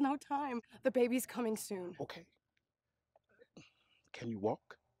 There's no time. The baby's coming soon. Okay. Can you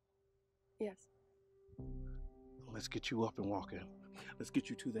walk? Yes. Let's get you up and walking. Let's get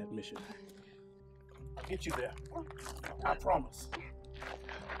you to that mission. I'll get you there. I promise.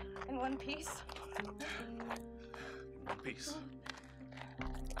 In one piece? One piece.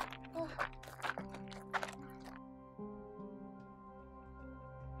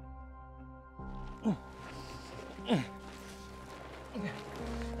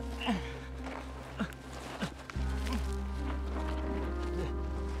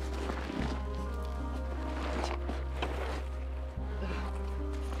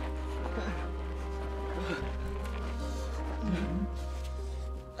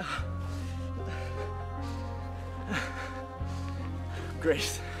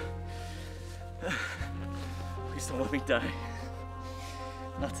 Grace, please don't let me die.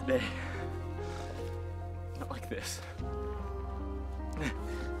 Not today. Not like this.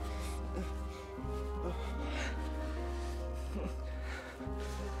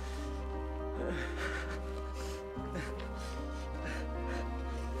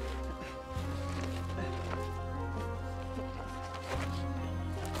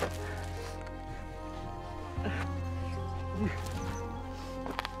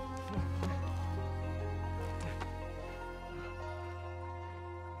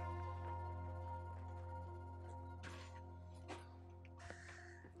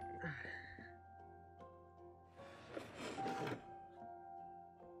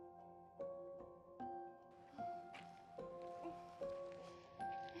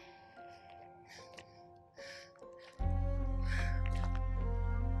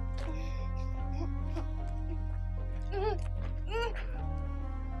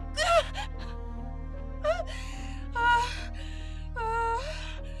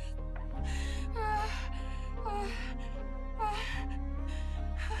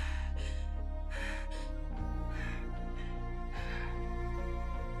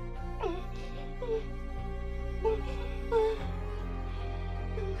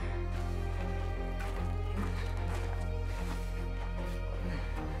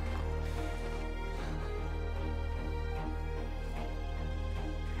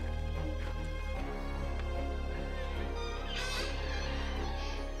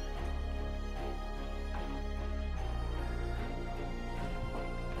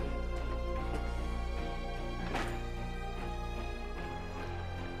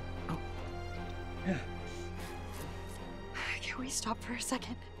 Can we stop for a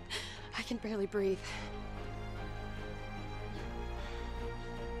second? I can barely breathe.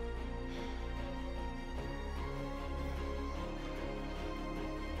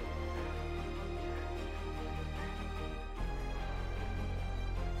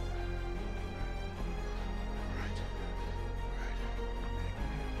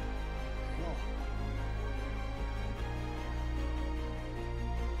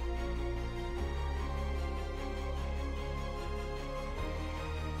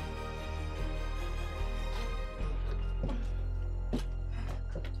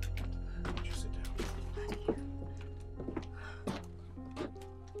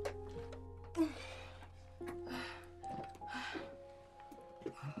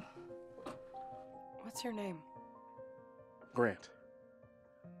 What's your name? Grant.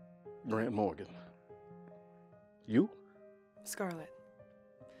 Grant Morgan. You? Scarlett.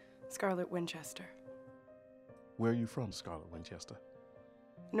 Scarlett Winchester. Where are you from, Scarlett Winchester?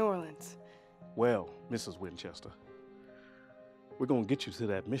 New Orleans. Well, Mrs. Winchester, we're gonna get you to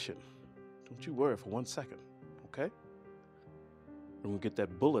that mission. Don't you worry for 1 second, okay? We're gonna get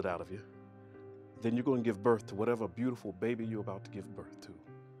that bullet out of you. Then you're gonna give birth to whatever beautiful baby you're about to give birth to.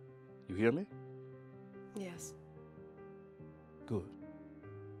 You hear me? Yes. Good.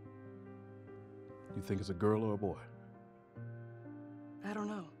 You think it's a girl or a boy? I don't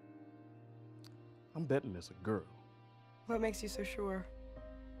know. I'm betting it's a girl. What makes you so sure?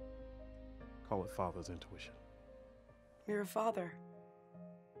 Call it father's intuition. You're a father.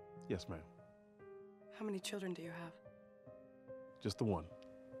 Yes, ma'am. How many children do you have? Just the one.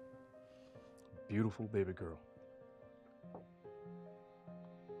 Beautiful baby girl.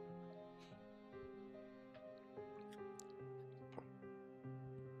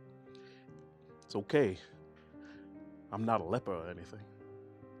 It's okay. I'm not a leper or anything.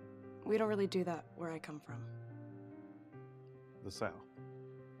 We don't really do that where I come from. The South.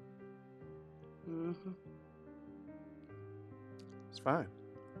 Mm-hmm. It's fine.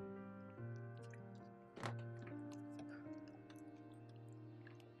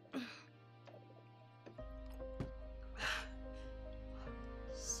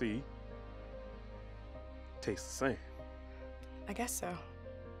 See? Tastes the same. I guess so.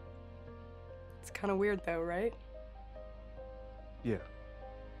 It's kind of weird though, right? Yeah.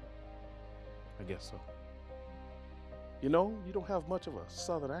 I guess so. You know, you don't have much of a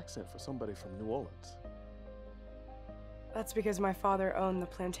southern accent for somebody from New Orleans. That's because my father owned the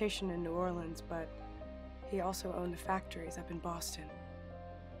plantation in New Orleans, but he also owned the factories up in Boston.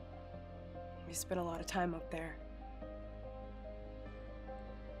 We spent a lot of time up there.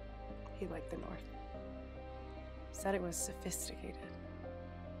 He liked the North. Said it was sophisticated.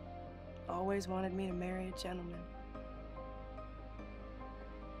 Always wanted me to marry a gentleman.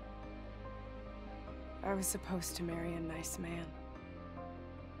 I was supposed to marry a nice man.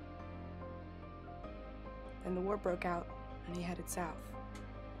 Then the war broke out, and he headed south.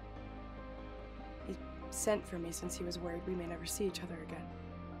 He sent for me since he was worried we may never see each other again.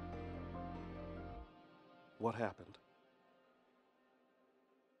 What happened?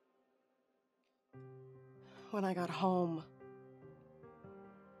 When I got home,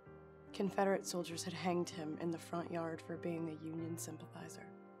 Confederate soldiers had hanged him in the front yard for being a Union sympathizer.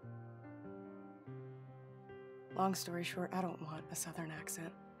 Long story short, I don't want a Southern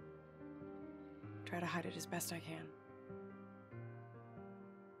accent. Try to hide it as best I can.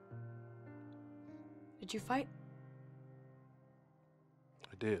 Did you fight?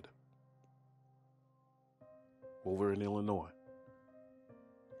 I did. Over in Illinois.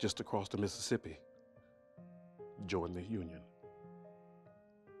 Just across the Mississippi. Joined the Union.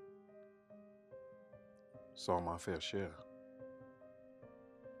 Saw my fair share.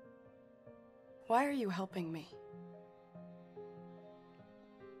 Why are you helping me?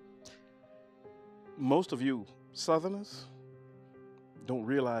 Most of you Southerners don't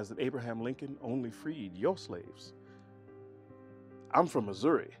realize that Abraham Lincoln only freed your slaves. I'm from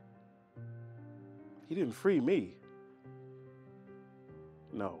Missouri. He didn't free me.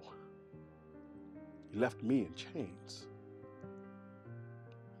 No. He left me in chains.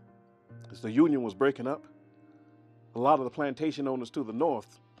 As the Union was breaking up, a lot of the plantation owners to the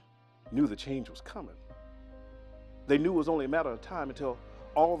north knew the change was coming. They knew it was only a matter of time until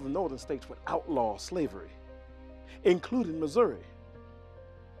all of the northern states would outlaw slavery, including Missouri.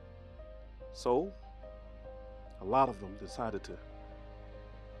 So, a lot of them decided to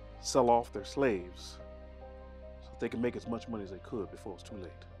sell off their slaves so that they could make as much money as they could before it was too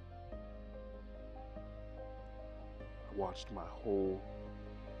late. I watched my whole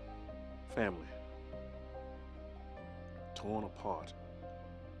family torn apart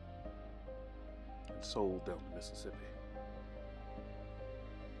and sold down the Mississippi.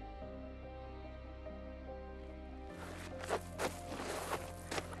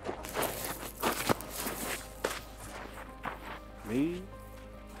 Me?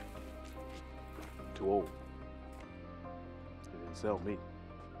 Too old. They didn't sell me.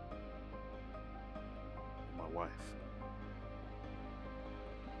 My wife.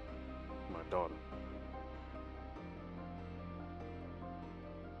 My daughter.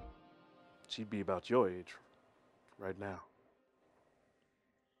 She'd be about your age right now.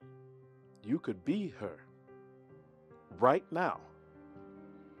 You could be her right now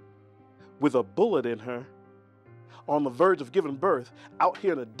with a bullet in her on the verge of giving birth out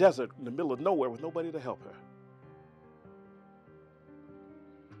here in the desert in the middle of nowhere with nobody to help her.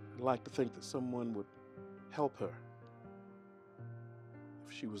 I'd like to think that someone would help her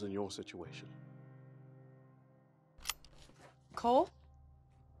if she was in your situation. Cole?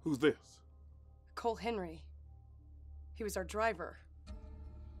 Who's this? Cole Henry. He was our driver.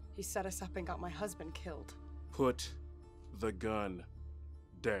 He set us up and got my husband killed. Put the gun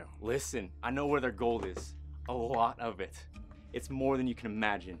down. Listen, I know where their gold is. A lot of it. It's more than you can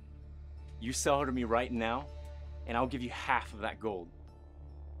imagine. You sell her to me right now, and I'll give you half of that gold.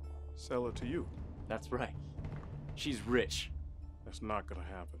 Sell her to you? That's right. She's rich. That's not gonna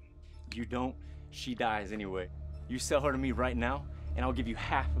happen. You don't, she dies anyway. You sell her to me right now, and I'll give you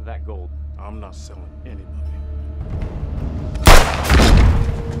half of that gold. I'm not selling anybody.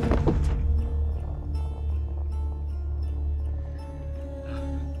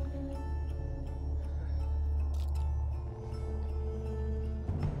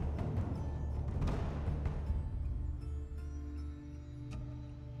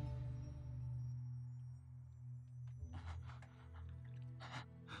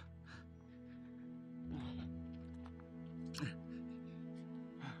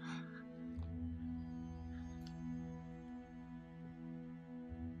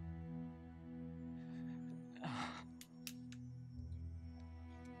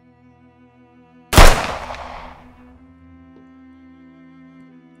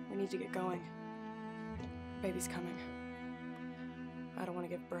 We need to get going. Baby's coming. I don't want to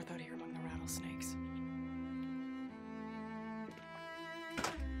give birth out here among the rattlesnakes.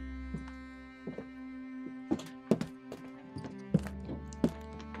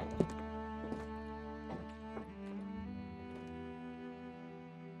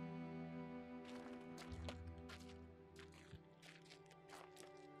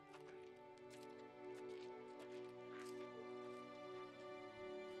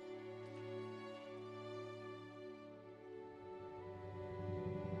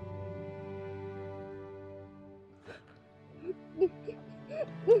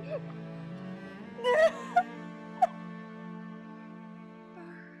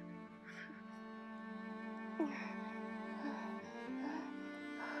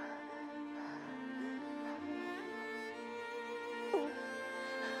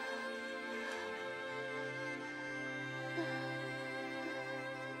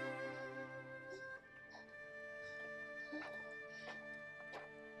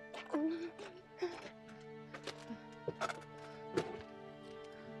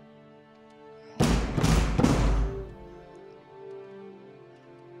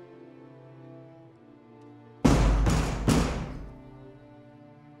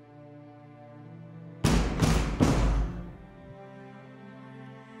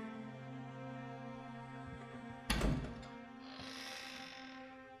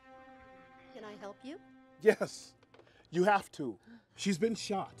 Can I help you? Yes, you have to. She's been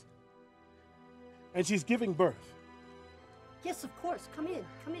shot. And she's giving birth. Yes, of course. Come in.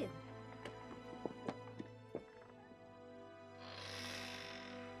 Come in.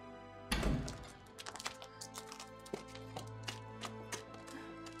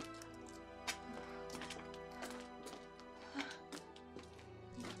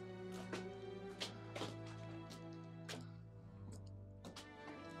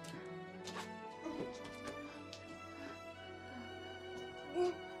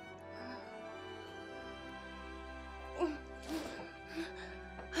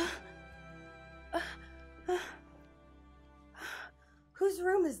 Whose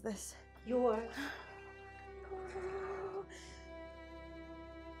room is this? Yours.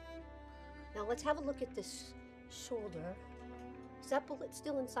 Now let's have a look at this shoulder. Is that bullet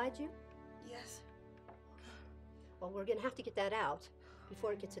still inside you? Yes. Well, we're gonna have to get that out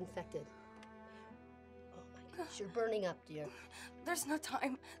before it gets infected. Oh my gosh, you're burning up, dear. There's no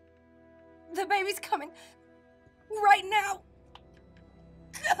time. The baby's coming right now.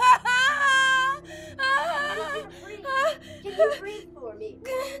 Can you breathe for me?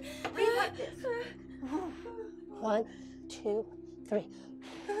 Breathe like this. 1, 2, 3.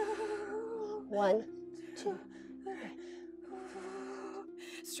 1, 2, 3.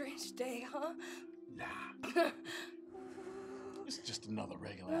 Strange day, huh? Nah. It's just another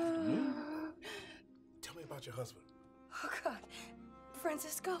regular afternoon. Tell me about your husband. Oh, God.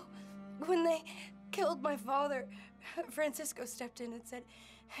 Francisco, when they killed my father, Francisco stepped in and said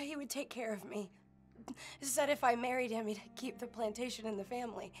he would take care of me. He said if I married him, he'd keep the plantation in the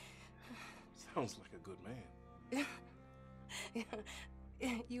family. Sounds like a good man.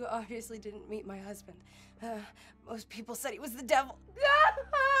 You obviously didn't meet my husband. Most people said he was the devil.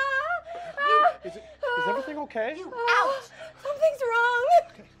 Is everything okay? You out! Something's wrong.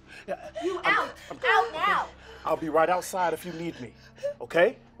 Okay. Yeah, You out! Out now! I'll be right outside if you need me,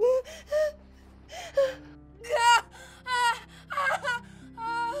 okay? Push!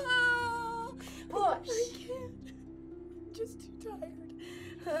 I can't. I'm just too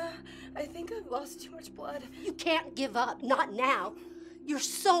tired. I think I've lost too much blood. You can't give up. Not now. You're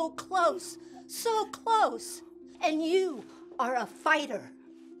so close. So close. And you are a fighter.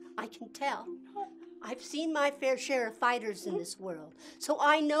 I can tell. I've seen my fair share of fighters in this world, so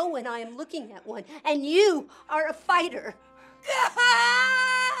I know when I am looking at one, and you are a fighter.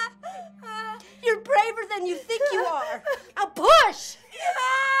 You're braver than you think you are. Now push!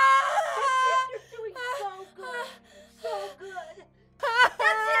 You're doing so good. So good. That's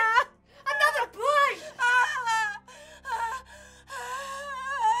it! Another push!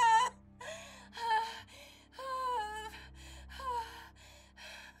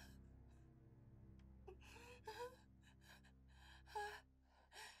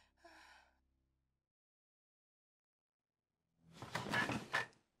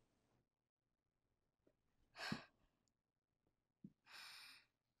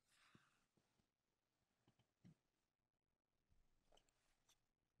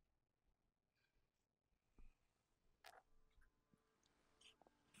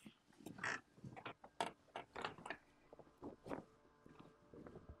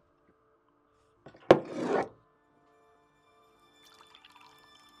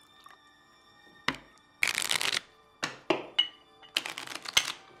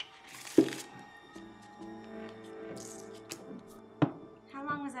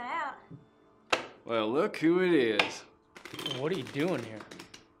 long was I out? Well, look who it is. What are you doing here?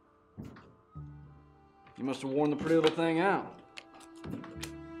 You must have worn the pretty little thing out.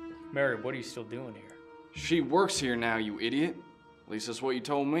 Mary, what are you still doing here? She works here now, you idiot. At least that's what you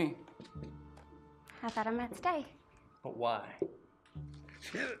told me. I thought I might stay. But why?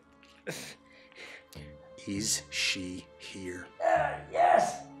 Is she here?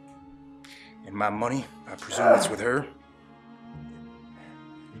 Yes. And my money, I presume it's with her?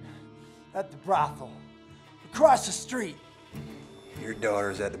 At the brothel. Across the street. Your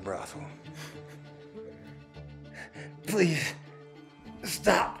daughter's at the brothel. Please,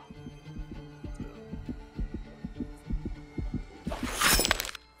 stop.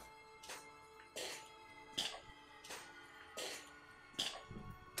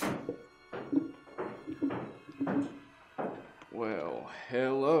 Well,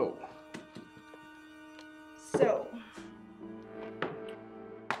 hello. So,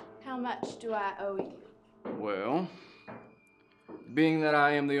 how much do I owe you? Well, being that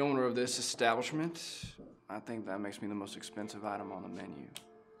I am the owner of this establishment, I think that makes me the most expensive item on the menu.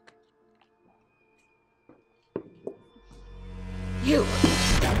 You!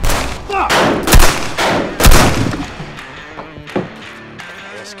 Fuck!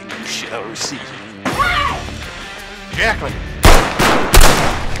 Asking you shall receive. Jacqueline!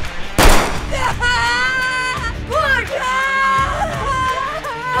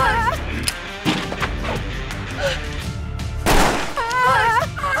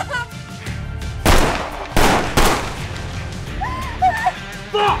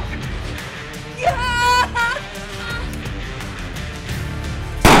 Fuck!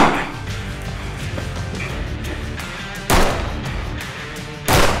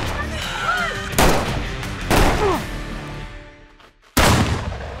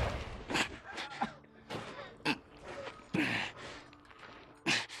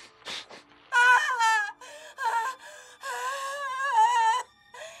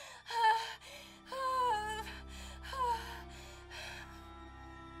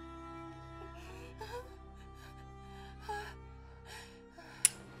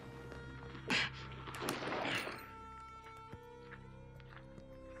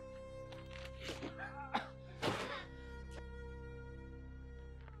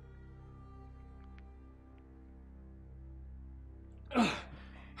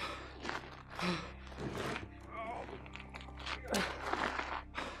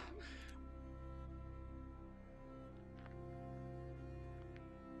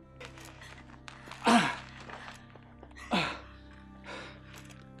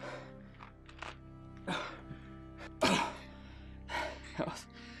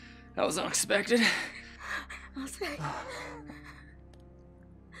 That was unexpected. I'll say.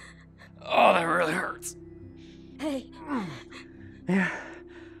 Oh, that really hurts. Hey. Yeah.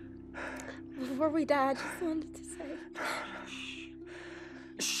 Before we die, I just wanted to say.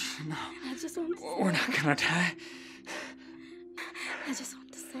 Shh, no. I just wanted to say. We're not gonna die. I just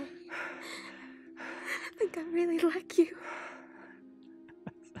want to say. I think I really like you.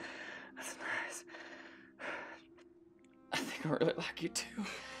 That's nice. I think I really like you too.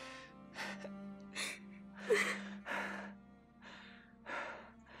 I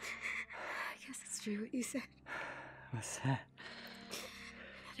guess it's true what you said. What's that?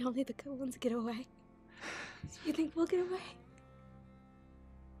 That only the good ones get away. So you think we'll get away?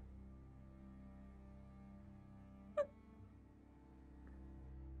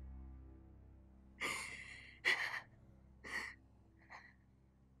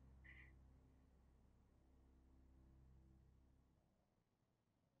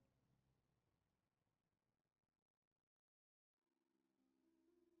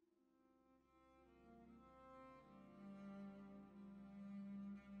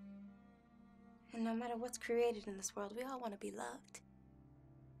 And no matter what's created in this world, we all want to be loved.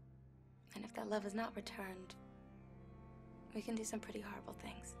 And if that love is not returned, we can do some pretty horrible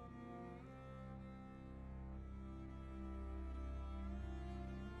things.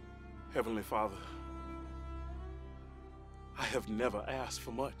 Heavenly Father, I have never asked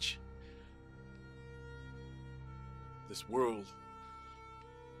for much. This world,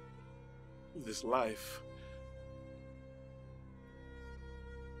 this life,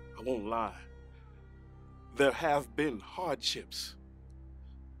 I won't lie. There have been hardships.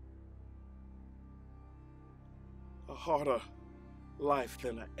 A harder life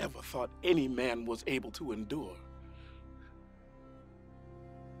than I ever thought any man was able to endure.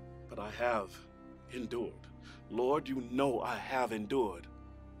 But I have endured. Lord, you know I have endured.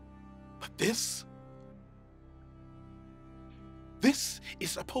 But this is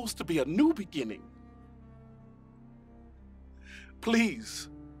supposed to be a new beginning. Please.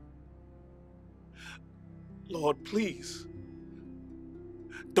 Lord, please.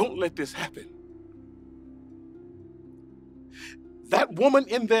 Don't let this happen. That woman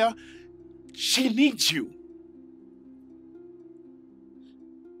in there, she needs you.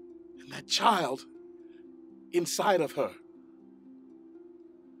 And that child inside of her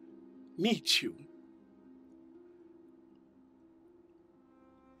needs you.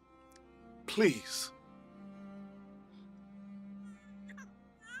 Please.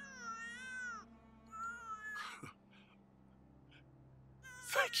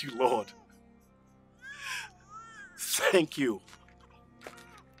 Thank you, Lord. Thank you.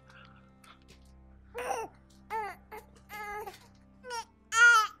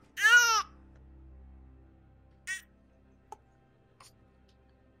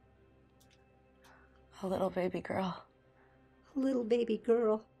 A little baby girl. A little baby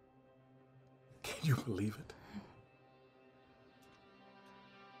girl. Can you believe it?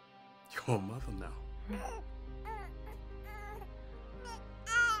 You're a mother now.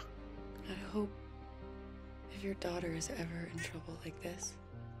 I hope if your daughter is ever in trouble like this,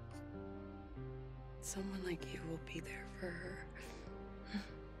 someone like you will be there for her.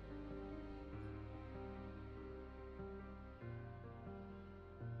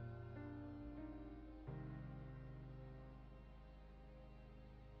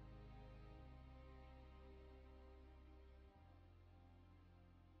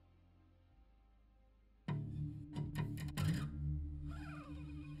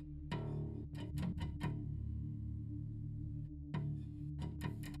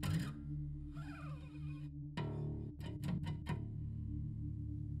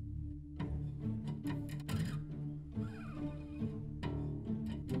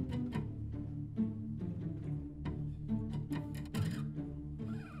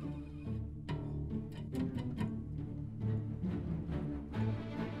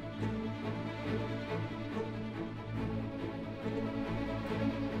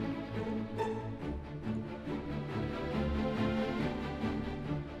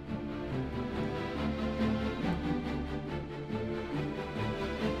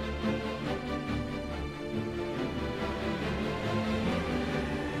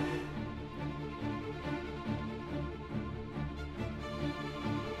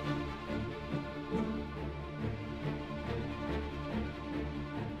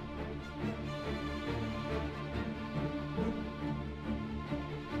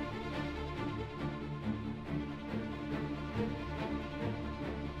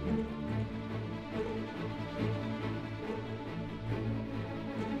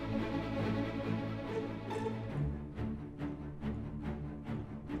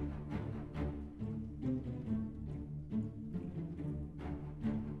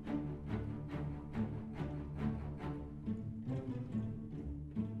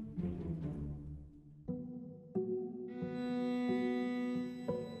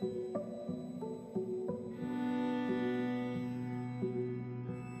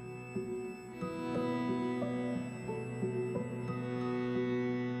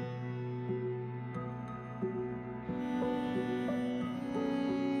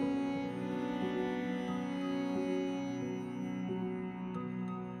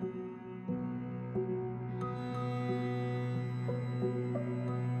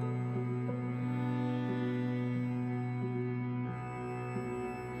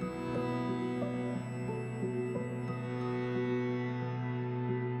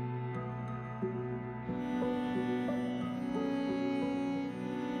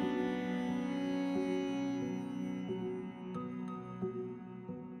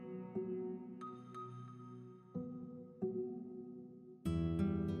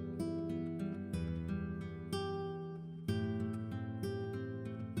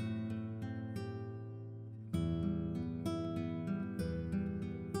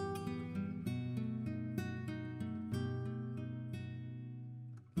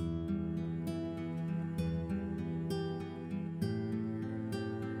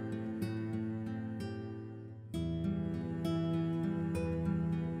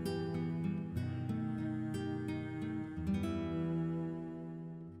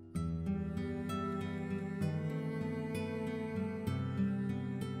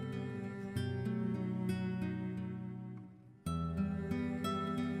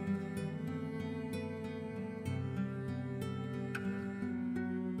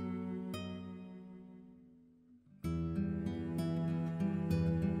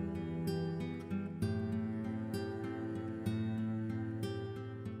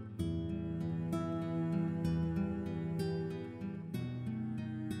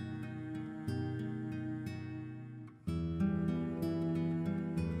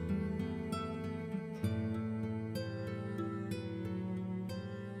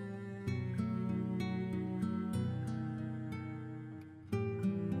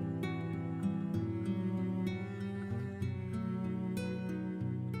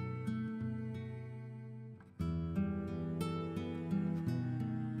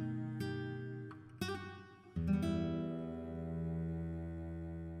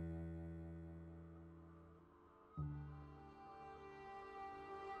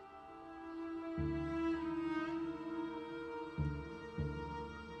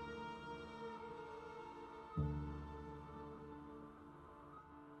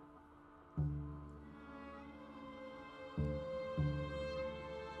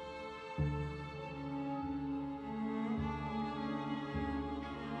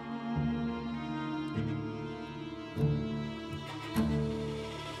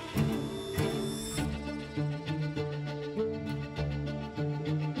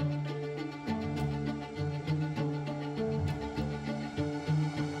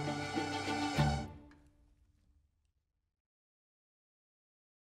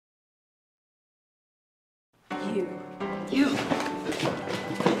 You.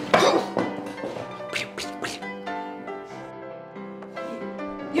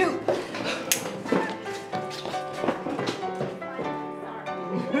 You.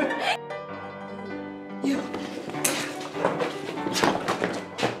 You.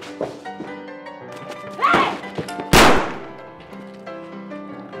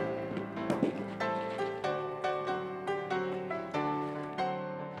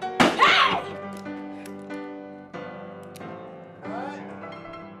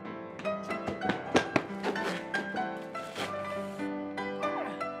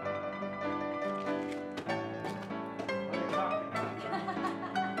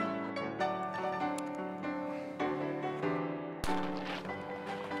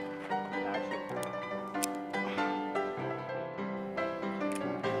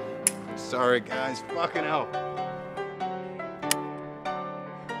 Sorry, guys. Fucking hell.